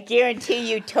that? I guarantee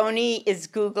you, Tony is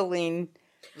Googling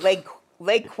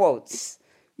leg quotes.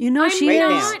 You know, I'm she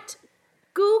not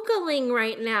Googling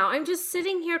right now. I'm just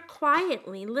sitting here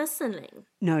quietly listening.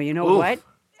 No, you know what?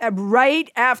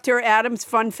 Right after Adam's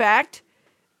fun fact,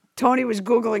 Tony was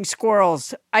Googling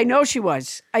squirrels. I know she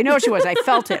was. I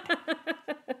felt it.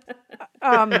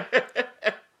 All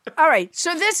right.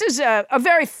 So this is a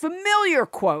very familiar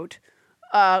quote,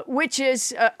 which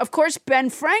is, of course, Ben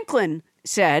Franklin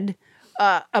said,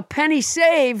 a penny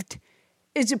saved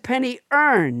is a penny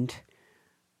earned.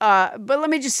 But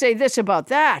let me just say this about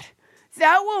that.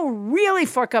 That will really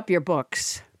fuck up your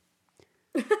books.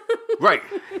 Right.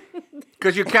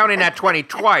 Because you're counting that 20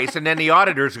 twice, and then the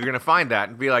auditors are going to find that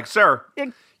and be like, sir,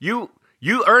 you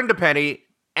earned a penny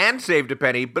and saved a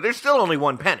penny, but there's still only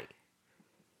one penny.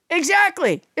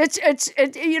 Exactly. It's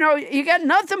you know, you got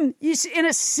nothing in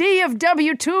a sea of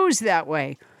W-2s that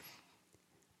way.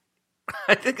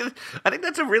 I think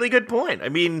that's a really good point. I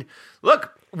mean,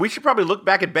 look, we should probably look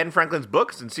back at Ben Franklin's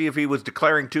books and see if he was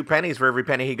declaring 2 pennies for every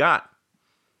penny he got.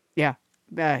 Yeah.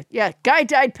 Guy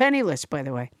died penniless, by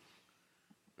the way.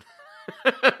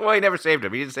 Well, he never saved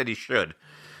him. He just said he should.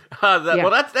 Well,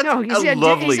 that's no, he said,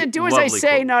 lovely. He said, "Do as I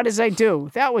say, quote. not as I do."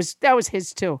 That was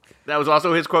his too. That was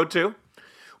also his quote too.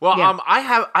 Well, Yeah. I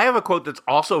have a quote that's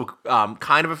also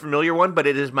kind of a familiar one, but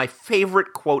it is my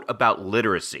favorite quote about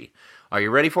literacy. Are you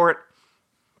ready for it?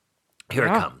 Here it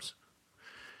comes.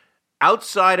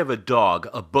 Outside of a dog,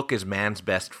 a book is man's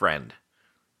best friend.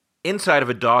 Inside of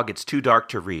a dog, it's too dark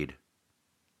to read.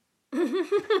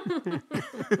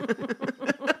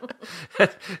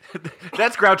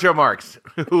 That's Groucho Marx.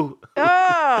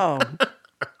 Oh.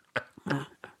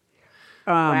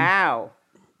 Wow.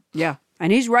 Yeah,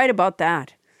 and he's right about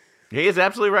that. He is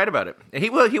absolutely right about it. And he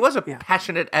was a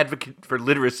passionate advocate for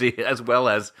literacy as well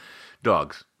as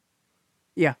dogs.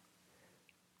 Yeah.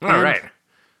 All And right.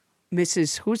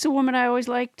 Mrs. Who's the woman I always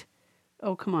liked?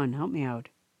 Oh, come on, help me out.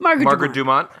 Margaret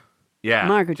Dumont. Yeah,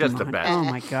 Margaret just Dumont. the best. Oh,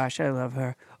 my gosh, I love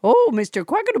her. Oh, Mr.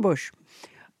 Quackenbush.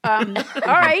 All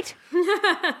right.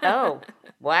 Oh,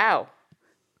 wow.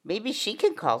 Maybe she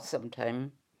can call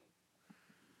sometime.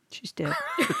 She's dead.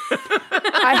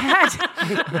 I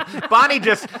had... Bonnie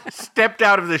just stepped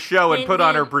out of the show and put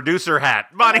on her producer hat.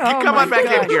 Bonnie, come on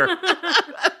back in here.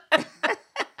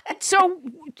 So,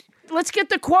 let's get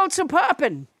the quotes a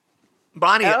popping.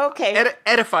 Bonnie, Okay.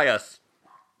 edify us.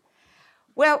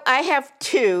 Well, I have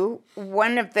 2.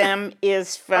 One of them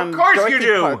is from Of course Dorothy you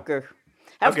do. Parker.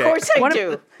 Of Okay. course I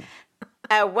do.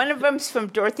 One of them's from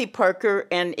Dorothy Parker,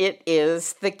 and it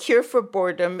is, "The cure for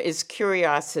boredom is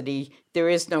curiosity. There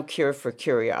is no cure for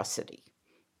curiosity."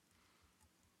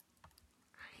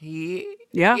 Yeah?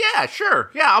 Yeah,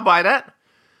 sure. Yeah, I'll buy that.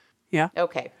 Yeah.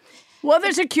 Okay. Well,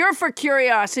 there's a cure for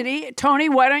curiosity. Tony,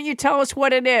 why don't you tell us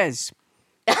what it is?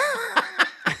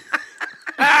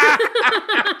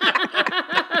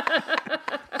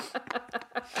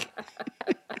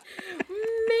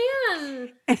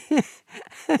 Man.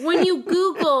 When you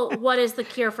Google what is the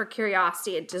cure for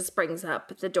curiosity, it just brings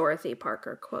up the Dorothy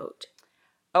Parker quote.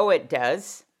 Oh, it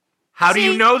does? How do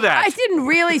you know that? I didn't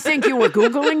really think you were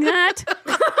Googling that.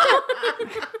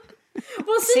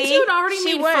 Well, since See? you had already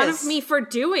She made fun was. of me for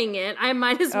doing it, I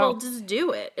might as well just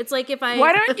do it. It's like if I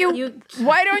Why don't you accuse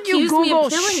me Google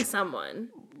of killing someone.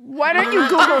 Why don't you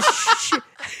Google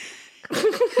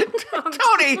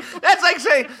Tony, that's like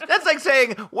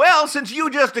saying, well, since you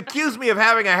just accused me of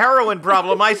having a heroin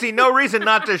problem, I see no reason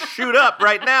not to shoot up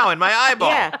right now in my eyeball.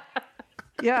 Yeah.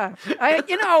 Yeah.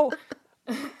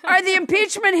 Are the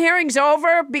impeachment hearings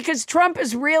over? Because Trump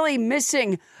is really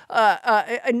missing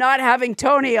not having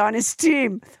Tony on his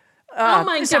team. Oh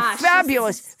my it's gosh, a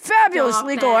fabulous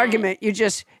legal argument you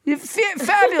just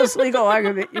fabulous legal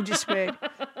argument you just made.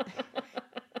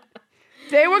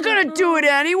 They were going to do it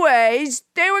anyways.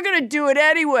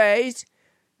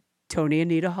 Tony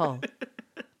Anita Hall.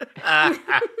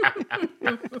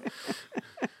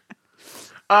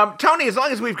 Tony, as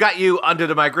long as we've got you under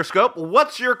the microscope,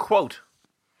 what's your quote?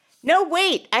 No,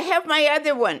 wait. I have my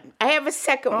other one. I have a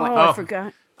second one. I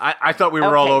forgot. I thought we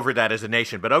were all over that as a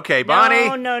nation, but okay,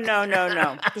 Bonnie. No.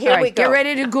 Here All right, we go. get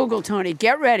ready to Google, Tony.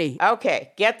 Get ready.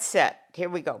 Okay, get set. Here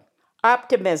we go.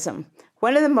 Optimism.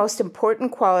 One of the most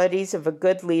important qualities of a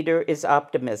good leader is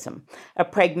optimism, a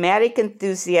pragmatic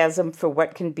enthusiasm for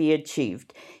what can be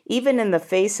achieved. Even in the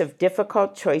face of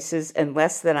difficult choices and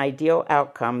less than ideal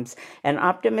outcomes, an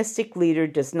optimistic leader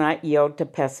does not yield to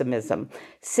pessimism.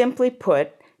 Simply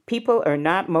put, people are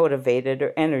not motivated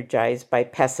or energized by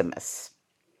pessimists.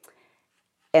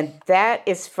 And that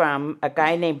is from a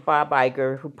guy named Bob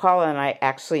Iger, who Paula and I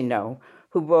actually know,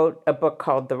 who wrote a book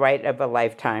called The Right of a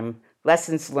Lifetime,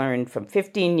 Lessons Learned from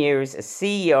 15 Years as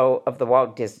CEO of the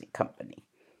Walt Disney Company.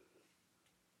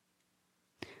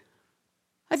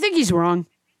 I think he's wrong.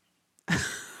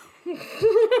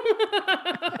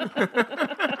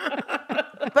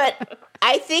 But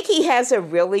I think he has a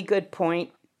really good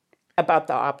point about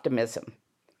the optimism.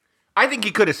 I think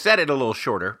he could have said it a little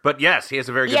shorter, but yes, he has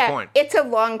a very good point. It's a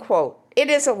long quote. It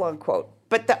is a long quote.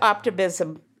 But the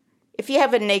optimism, if you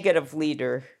have a negative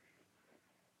leader,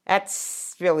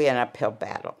 that's really an uphill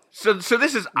battle. So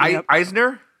this is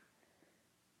Eisner?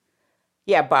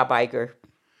 Yeah, Bob Iger.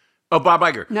 Oh, Bob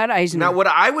Iger. Not Eisner. Now, what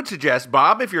I would suggest,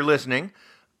 Bob, if you're listening,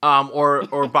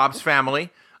 or Bob's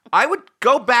family, I would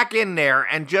go back in there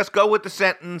and just go with the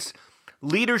sentence,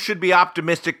 leaders should be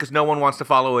optimistic because no one wants to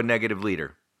follow a negative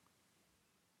leader.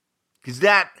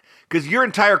 Because your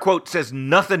entire quote says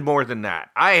nothing more than that.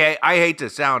 I hate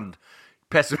to sound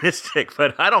pessimistic,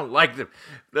 but I don't like I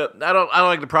don't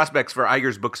like the prospects for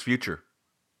Iger's book's future.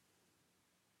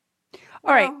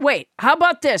 All right, wait. How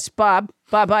about this, Bob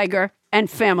Iger and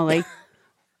family?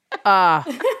 How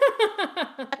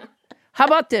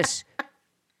about this?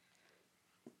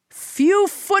 Few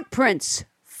footprints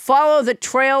follow the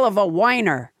trail of a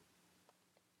whiner.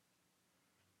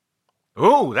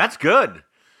 Ooh, that's good.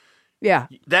 Yeah,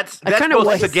 that's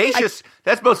both sagacious.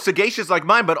 That's both sagacious like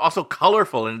mine, but also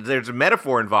colorful, and there's a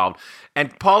metaphor involved.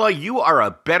 And Paula, you are a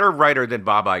better writer than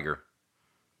Bob Iger.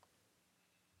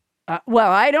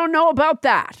 Well, I don't know about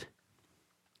that.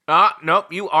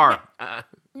 Nope, you are.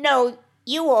 No,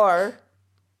 you are.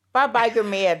 Bob Iger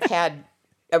may have had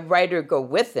a writer go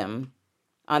with him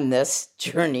on this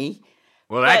journey.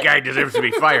 Well, that guy deserves to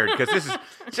be fired because this is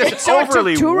just So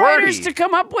overly it took two wordy. writers to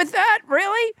come up with that,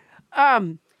 really?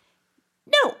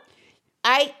 No,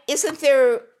 isn't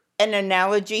there an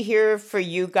analogy here for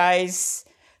you guys?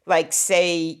 Like,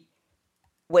 say,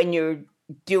 when you're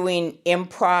doing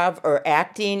improv or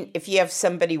acting, if you have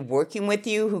somebody working with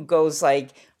you who goes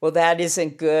like, well, that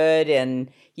isn't good, and,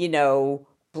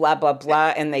 blah, blah,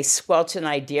 blah, and they squelch an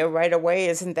idea right away,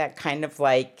 isn't that kind of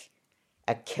like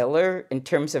a killer in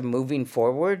terms of moving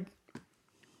forward?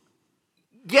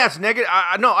 Yes, negative.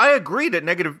 No, I agree that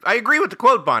negative. I agree with the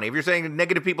quote, Bonnie. If you're saying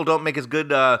negative people don't make as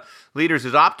good leaders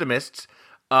as optimists,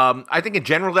 I think in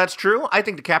general that's true. I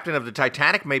think the captain of the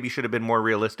Titanic maybe should have been more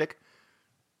realistic.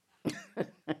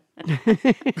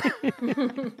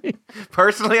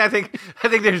 Personally, I think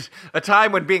there's a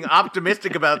time when being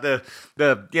optimistic about the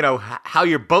how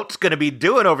your boat's going to be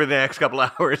doing over the next couple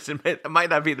hours, it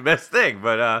might not be the best thing.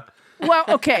 But Well,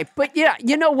 okay, but yeah,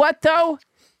 you know what though?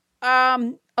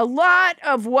 A lot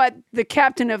of what the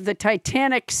captain of the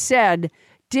Titanic said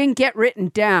didn't get written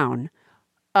down.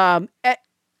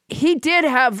 He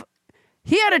had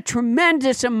a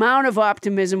tremendous amount of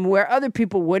optimism where other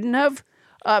people wouldn't have.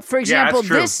 For example,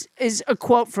 this is a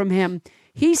quote from him.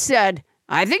 He said,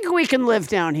 "I think we can live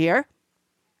down here."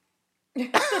 Here,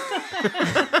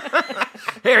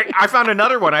 I found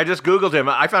another one. I just Googled him.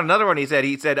 I found another one. He said,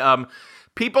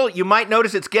 people, you might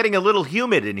notice it's getting a little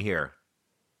humid in here.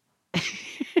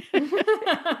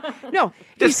 No,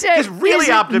 he said, just really "Is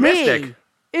it optimistic. me?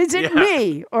 Is it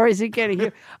me, or is it getting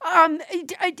here?"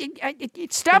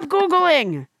 Stop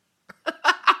Googling.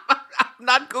 I'm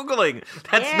not Googling.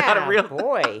 That's not a real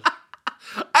boy.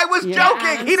 I was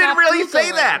joking. He didn't really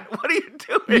say that. What are you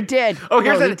doing? He did. Oh,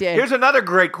 he did. Here's another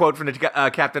great quote from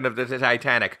the captain of the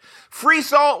Titanic. Free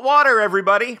salt water,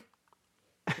 everybody.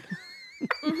 That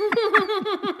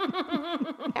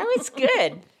was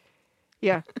good.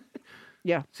 Yeah.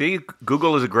 See,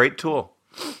 Google is a great tool.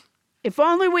 If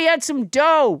only we had some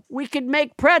dough, we could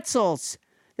make pretzels.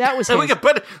 That was we could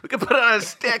put it on a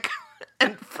stick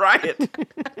and fry it.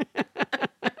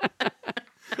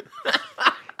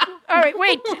 All right,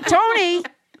 wait, Tony,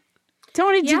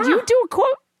 did you do a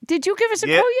quote? Did you give us a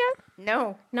quote yet?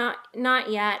 No, not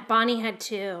yet. Bonnie had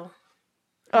two.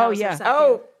 Oh yeah.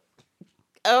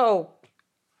 Oh,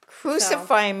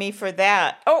 Crucify me for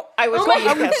that. Oh, I was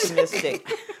being pessimistic.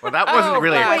 Well, that wasn't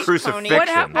really a crucifixion. What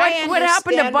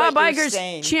happened to Bob what you're Iger's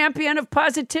saying. champion of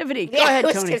positivity? Go Yeah, ahead, I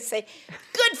was Tony. going to say,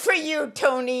 good for you,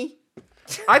 Tony.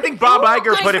 I think Bob Iger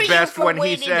Good put for it you best for when he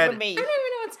waiting said, for me. I don't even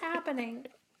know what's happening.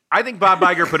 I think Bob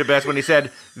Iger put it best when he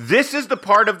said, "This is the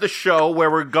part of the show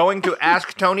where we're going to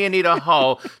ask Tony Anita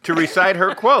Hull to recite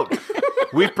her quote.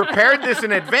 We've prepared this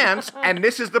in advance, and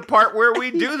this is the part where we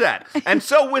do that." And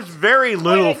so, with very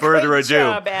little further ado,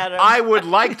 job, Adam. I would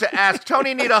like to ask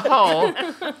Tony Anita Hull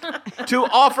to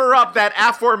offer up that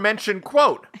aforementioned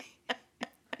quote.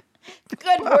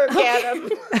 Good work, Adam.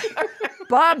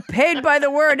 Bob, paid by the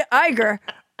word Iger.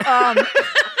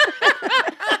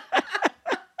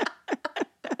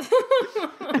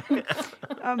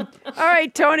 All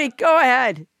right, Tony, go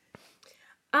ahead.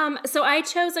 So I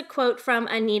chose a quote from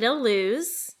Anita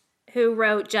Luz, who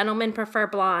wrote Gentlemen Prefer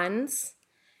Blondes.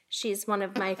 She's one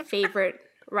of my favorite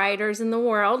writers in the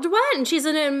world. What? And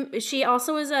she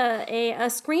also is a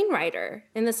screenwriter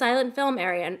in the silent film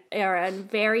era and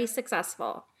very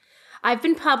successful. I've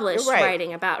been published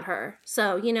writing about her.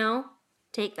 So,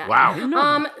 take that. Wow.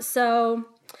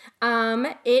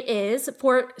 It is,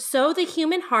 for so the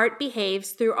human heart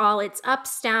behaves through all its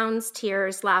ups, downs,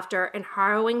 tears, laughter, and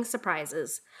harrowing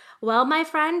surprises. Well, my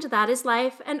friend, that is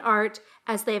life and art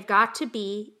as they've got to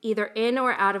be, either in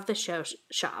or out of the show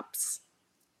shops.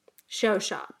 Show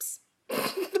shops.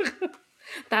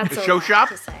 That's The a show lot shop?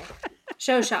 to say.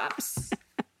 Show shops.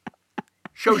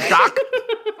 Show shock?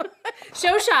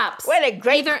 Show shops. What a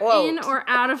great either quote. in or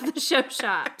out of the show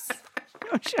shops.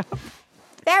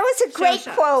 That was a great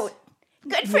shops. quote.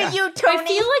 Good for you, Tony. I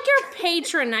feel like you're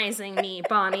patronizing me,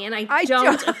 Bonnie, and I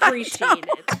don't appreciate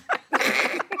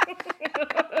it.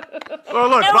 Well,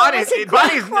 look, No, it was a great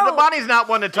Bonnie's quote. not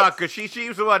one to talk because she's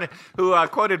the one who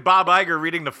quoted Bob Iger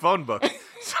reading the phone book.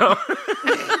 So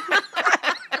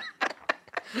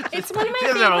It's one of my she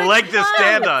doesn't have a leg to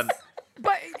stand on.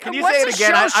 But Can you what's say a it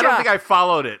again? show I don't shop? think I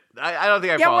followed it. I don't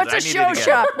think I Yeah, followed what's it. a I need show it again.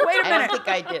 shop? Wait a I don't minute. think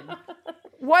I did.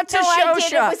 What's a No, show I did.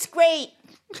 shop? It was great.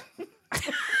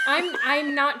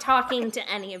 I'm not talking to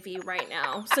any of you right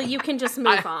now, so you can just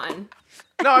move on.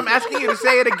 No, I'm asking you to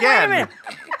say it Wait a again. minute.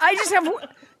 I just have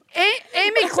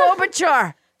Amy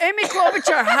Klobuchar. Amy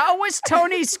Klobuchar, how was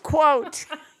Tony's quote?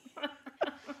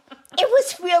 It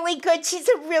was really good. She's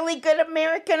a really good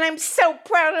American. I'm so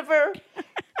proud of her.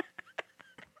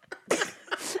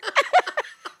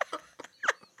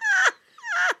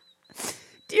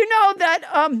 Do you know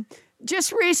that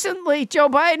just recently Joe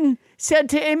Biden said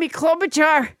to Amy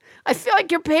Klobuchar, "I feel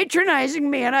like you're patronizing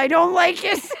me and I don't like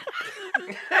it."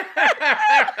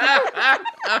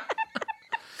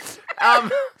 All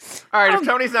right, if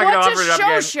Tony's not going to What's offer it a up show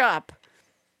again. shop?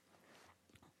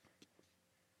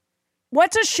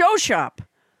 What's a show shop?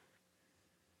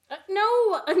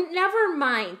 No, never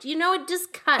mind.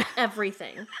 Just cut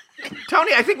everything.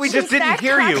 Tony, I think we just didn't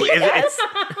hear you.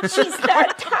 She's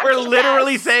not talking We're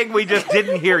literally us. saying we just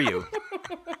didn't hear you.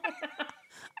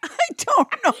 I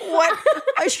don't know what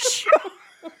a show.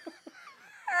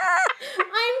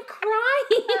 I'm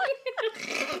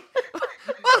crying.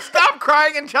 Well, stop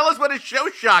crying and tell us what a show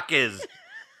shock is.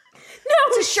 No,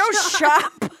 It's a show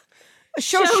shop. A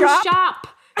show Show shop. shop.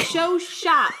 Show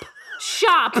shop.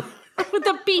 Shop with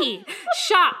a B.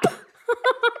 Shop.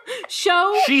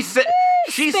 Show. She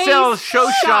Space sells show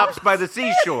shop. shops by the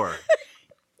seashore.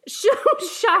 Show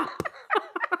shop.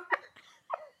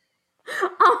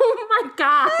 Oh my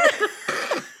God.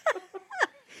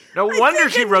 No wonder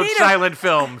she wrote Anita- silent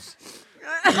films.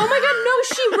 Oh my God, no,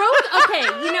 she wrote. Okay,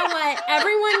 you know what?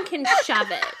 Everyone can shove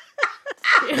it.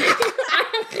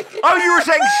 Oh, you were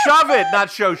saying shove it, not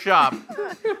show shop.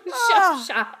 Show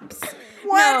shops.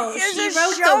 What No, is she a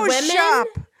wrote the show women. shop?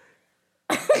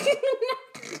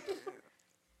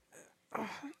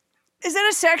 Is it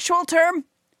a sexual term?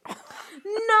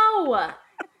 No.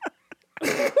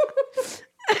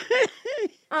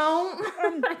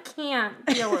 I can't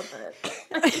deal with it.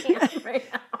 I can't right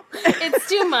now. It's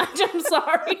too much. I'm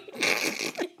sorry.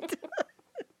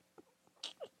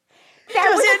 That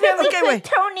was it? really Okay, good, wait.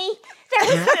 Tony. That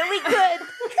was really good.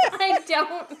 I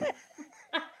don't.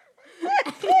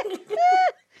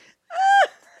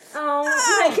 Oh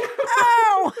my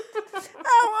God.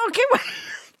 Oh, okay.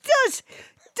 Wait.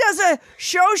 Does a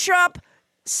show shop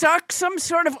suck some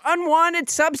sort of unwanted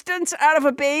substance out of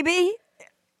a baby?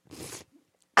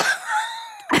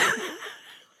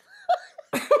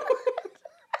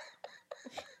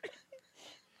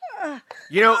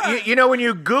 You know when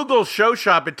you Google show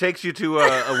shop, it takes you to a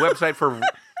website for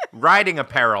riding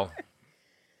apparel.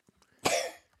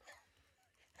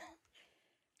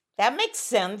 That makes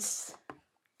sense.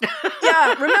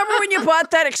 Yeah, remember when you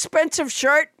bought that expensive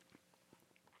shirt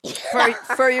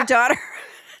for your daughter?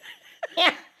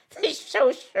 Yeah, the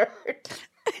show shirt.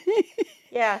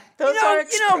 Yeah, those are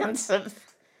expensive.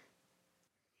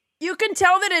 You can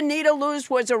tell that Anita Loos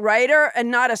was a writer and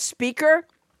not a speaker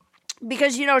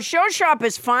because, Show Shop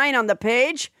is fine on the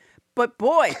page, but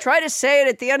boy, try to say it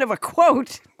at the end of a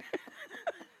quote.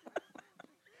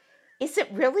 Is it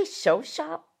really Show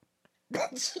Shop?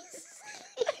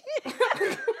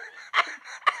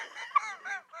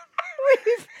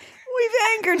 We've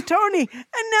angered Tony,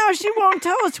 and now she won't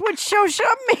tell us what Show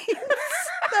Shop means.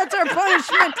 That's our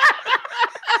punishment.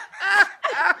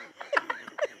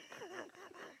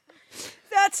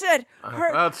 That's it.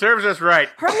 Well, it serves us right.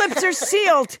 Her lips are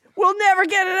sealed. We'll never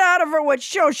get it out of her what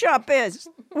Show Shop is.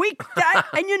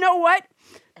 And you know what?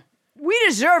 We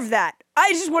deserve that.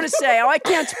 I just want to say, I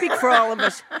can't speak for all of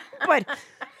us, but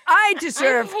I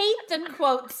deserve. I hate the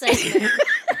quote segment.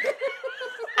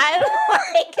 I don't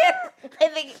like it. I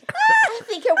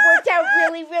think it worked out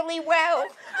really, really well.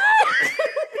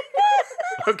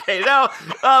 Okay, now,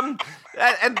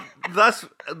 and thus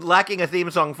lacking a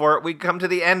theme song for it, we come to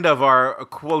the end of our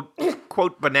quote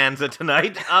bonanza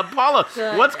tonight. Paula,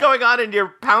 what's going on in your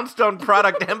Poundstone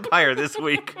product empire this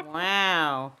week?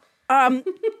 Wow.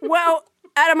 Well,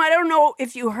 Adam, I don't know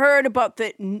if you heard about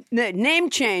the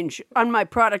name change on my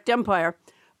product empire.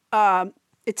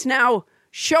 It's now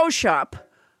Show Shop.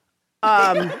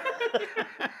 That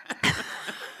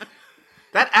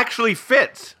actually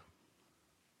fits.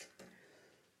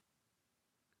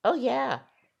 Oh, yeah.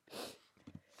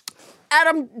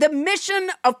 Adam, the mission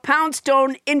of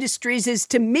Poundstone Industries is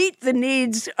to meet the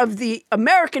needs of the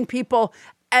American people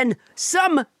and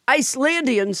some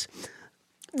Icelandians.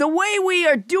 The way we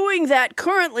are doing that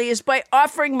currently is by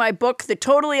offering my book, The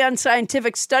Totally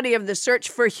Unscientific Study of the Search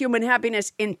for Human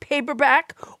Happiness, in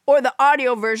paperback, or the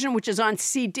audio version, which is on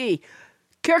CD.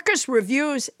 Kirkus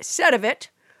Reviews said of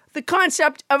it, the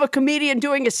concept of a comedian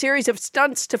doing a series of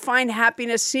stunts to find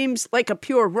happiness seems like a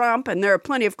pure romp, and there are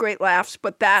plenty of great laughs,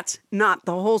 but that's not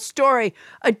the whole story.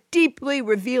 A deeply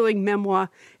revealing memoir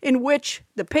in which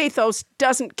the pathos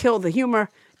doesn't kill the humor,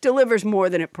 delivers more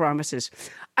than it promises.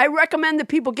 I recommend that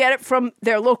people get it from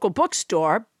their local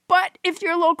bookstore, but if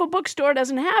your local bookstore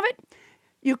doesn't have it,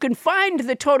 you can find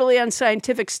The Totally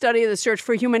Unscientific Study of the Search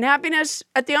for Human Happiness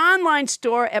at the online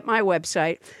store at my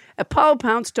website at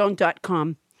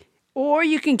paulapoundstone.com, or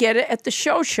you can get it at the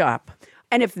Show Shop.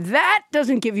 And if that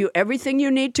doesn't give you everything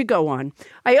you need to go on,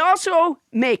 I also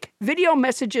make video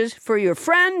messages for your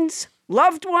friends,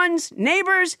 loved ones,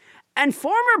 neighbors, and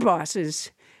former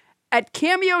bosses at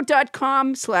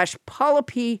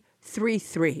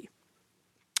cameo.com/PaulaP33.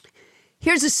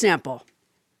 Here's a sample.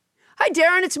 Hi,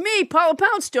 Darren, it's me, Paula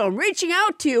Poundstone, reaching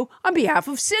out to you on behalf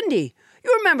of Cindy.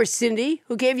 You remember Cindy,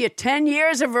 who gave you 10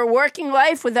 years of her working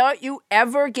life without you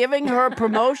ever giving her a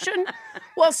promotion?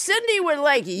 Well, Cindy would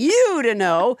like you to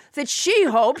know that she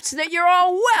hopes that you're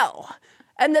all well,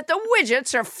 and that the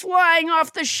widgets are flying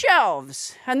off the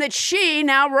shelves, and that she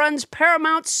now runs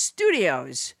Paramount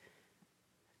Studios.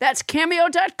 That's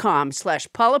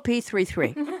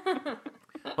cameo.com/PaulaP33.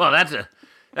 Well, that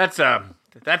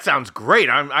sounds great.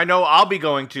 I know I'll be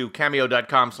going to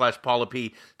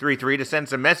cameo.com/PaulaP33 to send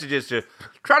some messages to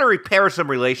try to repair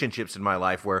some relationships in my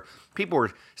life where people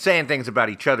were saying things about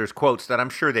each other's quotes that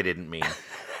I'm sure they didn't mean.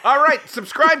 All right,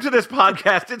 subscribe to this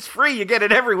podcast. It's free. You get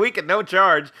it every week at no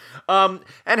charge. And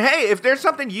hey, if there's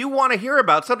something you want to hear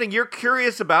about, something you're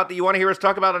curious about that you want to hear us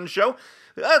talk about on the show,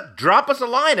 drop us a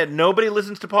line at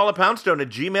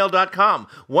nobodylistenstopaulapoundstone@gmail.com.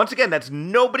 Once again, that's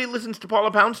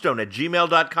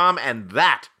nobodylistenstopaulapoundstone@gmail.com, and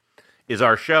that is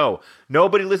our show.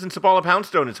 Nobody Listens to Paula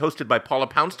Poundstone is hosted by Paula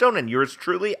Poundstone and yours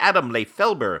truly, Adam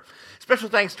Leffelber. Special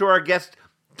thanks to our guest,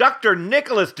 Dr.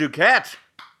 Nicholas Duquette.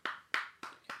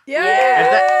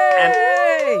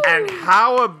 Yay! And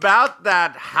how about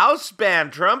that house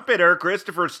band trumpeter,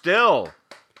 Christopher Still?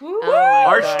 Oh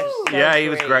my gosh, yeah, he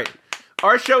was great.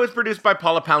 Our show is produced by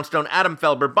Paula Poundstone, Adam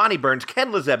Felber, Bonnie Burns,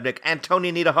 Ken Lezebnik, and Tony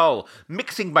Anita Hull.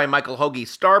 Mixing by Michael Hoagie.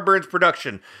 Starburns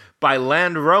production by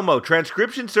Land Romo.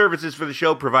 Transcription services for the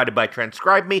show provided by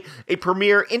Transcribe Me, a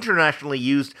premier internationally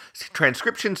used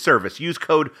transcription service. Use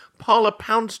code Paula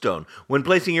Poundstone when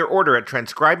placing your order at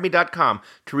transcribeme.com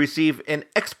to receive an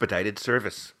expedited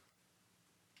service.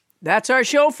 That's our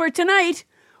show for tonight.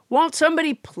 Won't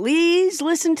somebody please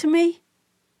listen to me?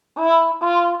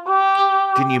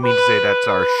 Didn't you mean to say that's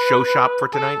our show shop for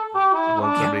tonight?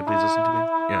 Won't somebody please listen to me?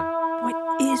 Yeah.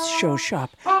 What is Show Shop?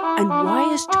 And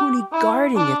why is Tony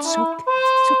guarding it so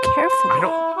carefully?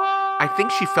 I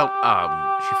think she felt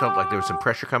like there was some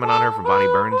pressure coming on her from Bonnie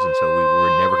Burns, and so we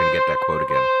were never going to get that quote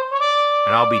again.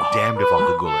 And I'll be damned if I'll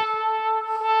Google it.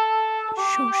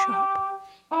 Show shop.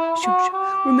 Show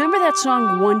shop. Remember that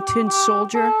song, One Tin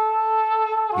Soldier?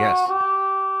 Yes.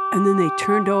 And then they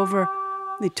turned over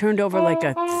like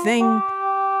a thing,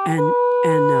 and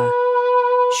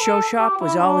show shop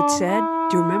was all it said.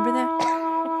 Do you remember that?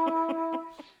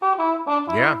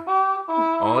 Yeah.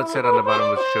 All it said on the bottom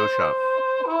was show shop.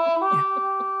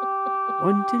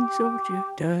 One tin soldier.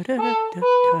 Da, da, da, da,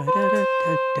 da, da,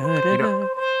 da, da, da.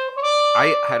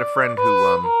 I had a friend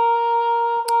who,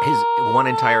 his one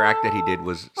entire act that he did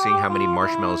was seeing how many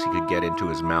marshmallows he could get into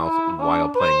his mouth while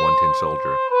playing One Tin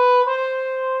Soldier.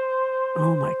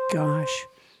 Oh my gosh.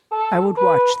 I would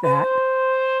watch that.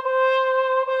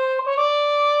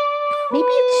 Maybe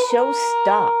it's show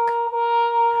stock.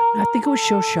 I think it was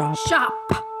show shop. Shop.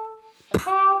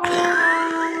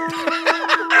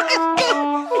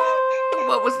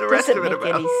 What was the rest of it Doesn't make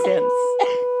about? any sense.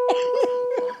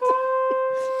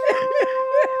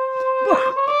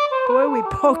 Boy, we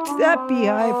poked that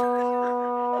beehive.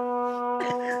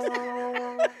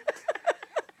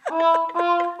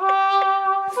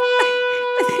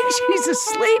 I think she's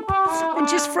asleep. And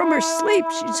just from her sleep,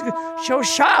 she's going to show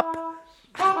shop.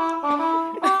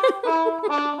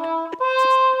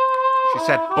 She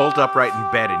sat bolt upright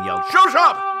in bed and yelled, "Show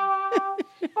shop!"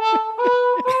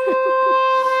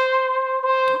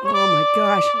 Oh my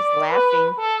gosh. She's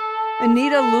laughing.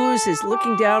 Anita Luz is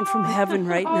looking down from heaven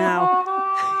right now.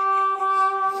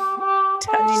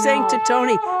 Saying to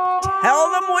Tony, tell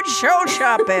them what show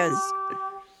shop is.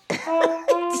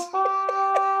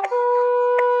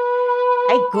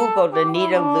 I Googled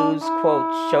Anita Lou's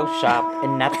quote, show shop,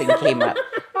 and nothing came up.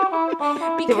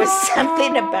 There was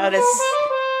something about us.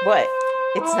 What?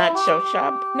 It's not show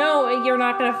shop? No, you're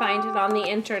not going to find it on the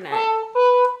internet.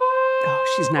 Oh,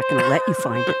 she's not going to let you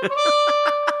find it.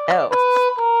 Oh.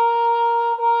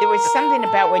 There was something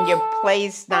about when your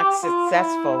play's not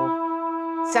successful.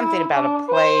 Something about a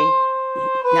play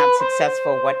not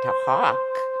successful, what to hawk.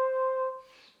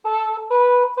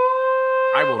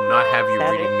 I will not have you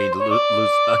reading me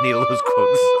Anita Lou's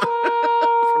quotes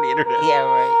from the internet. Yeah,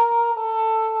 right.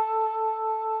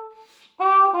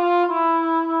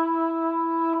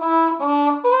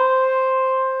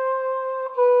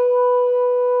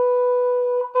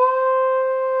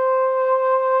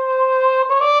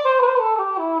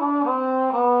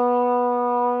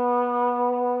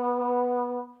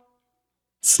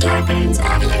 Starburns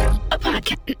Audio,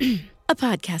 a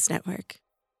podcast network.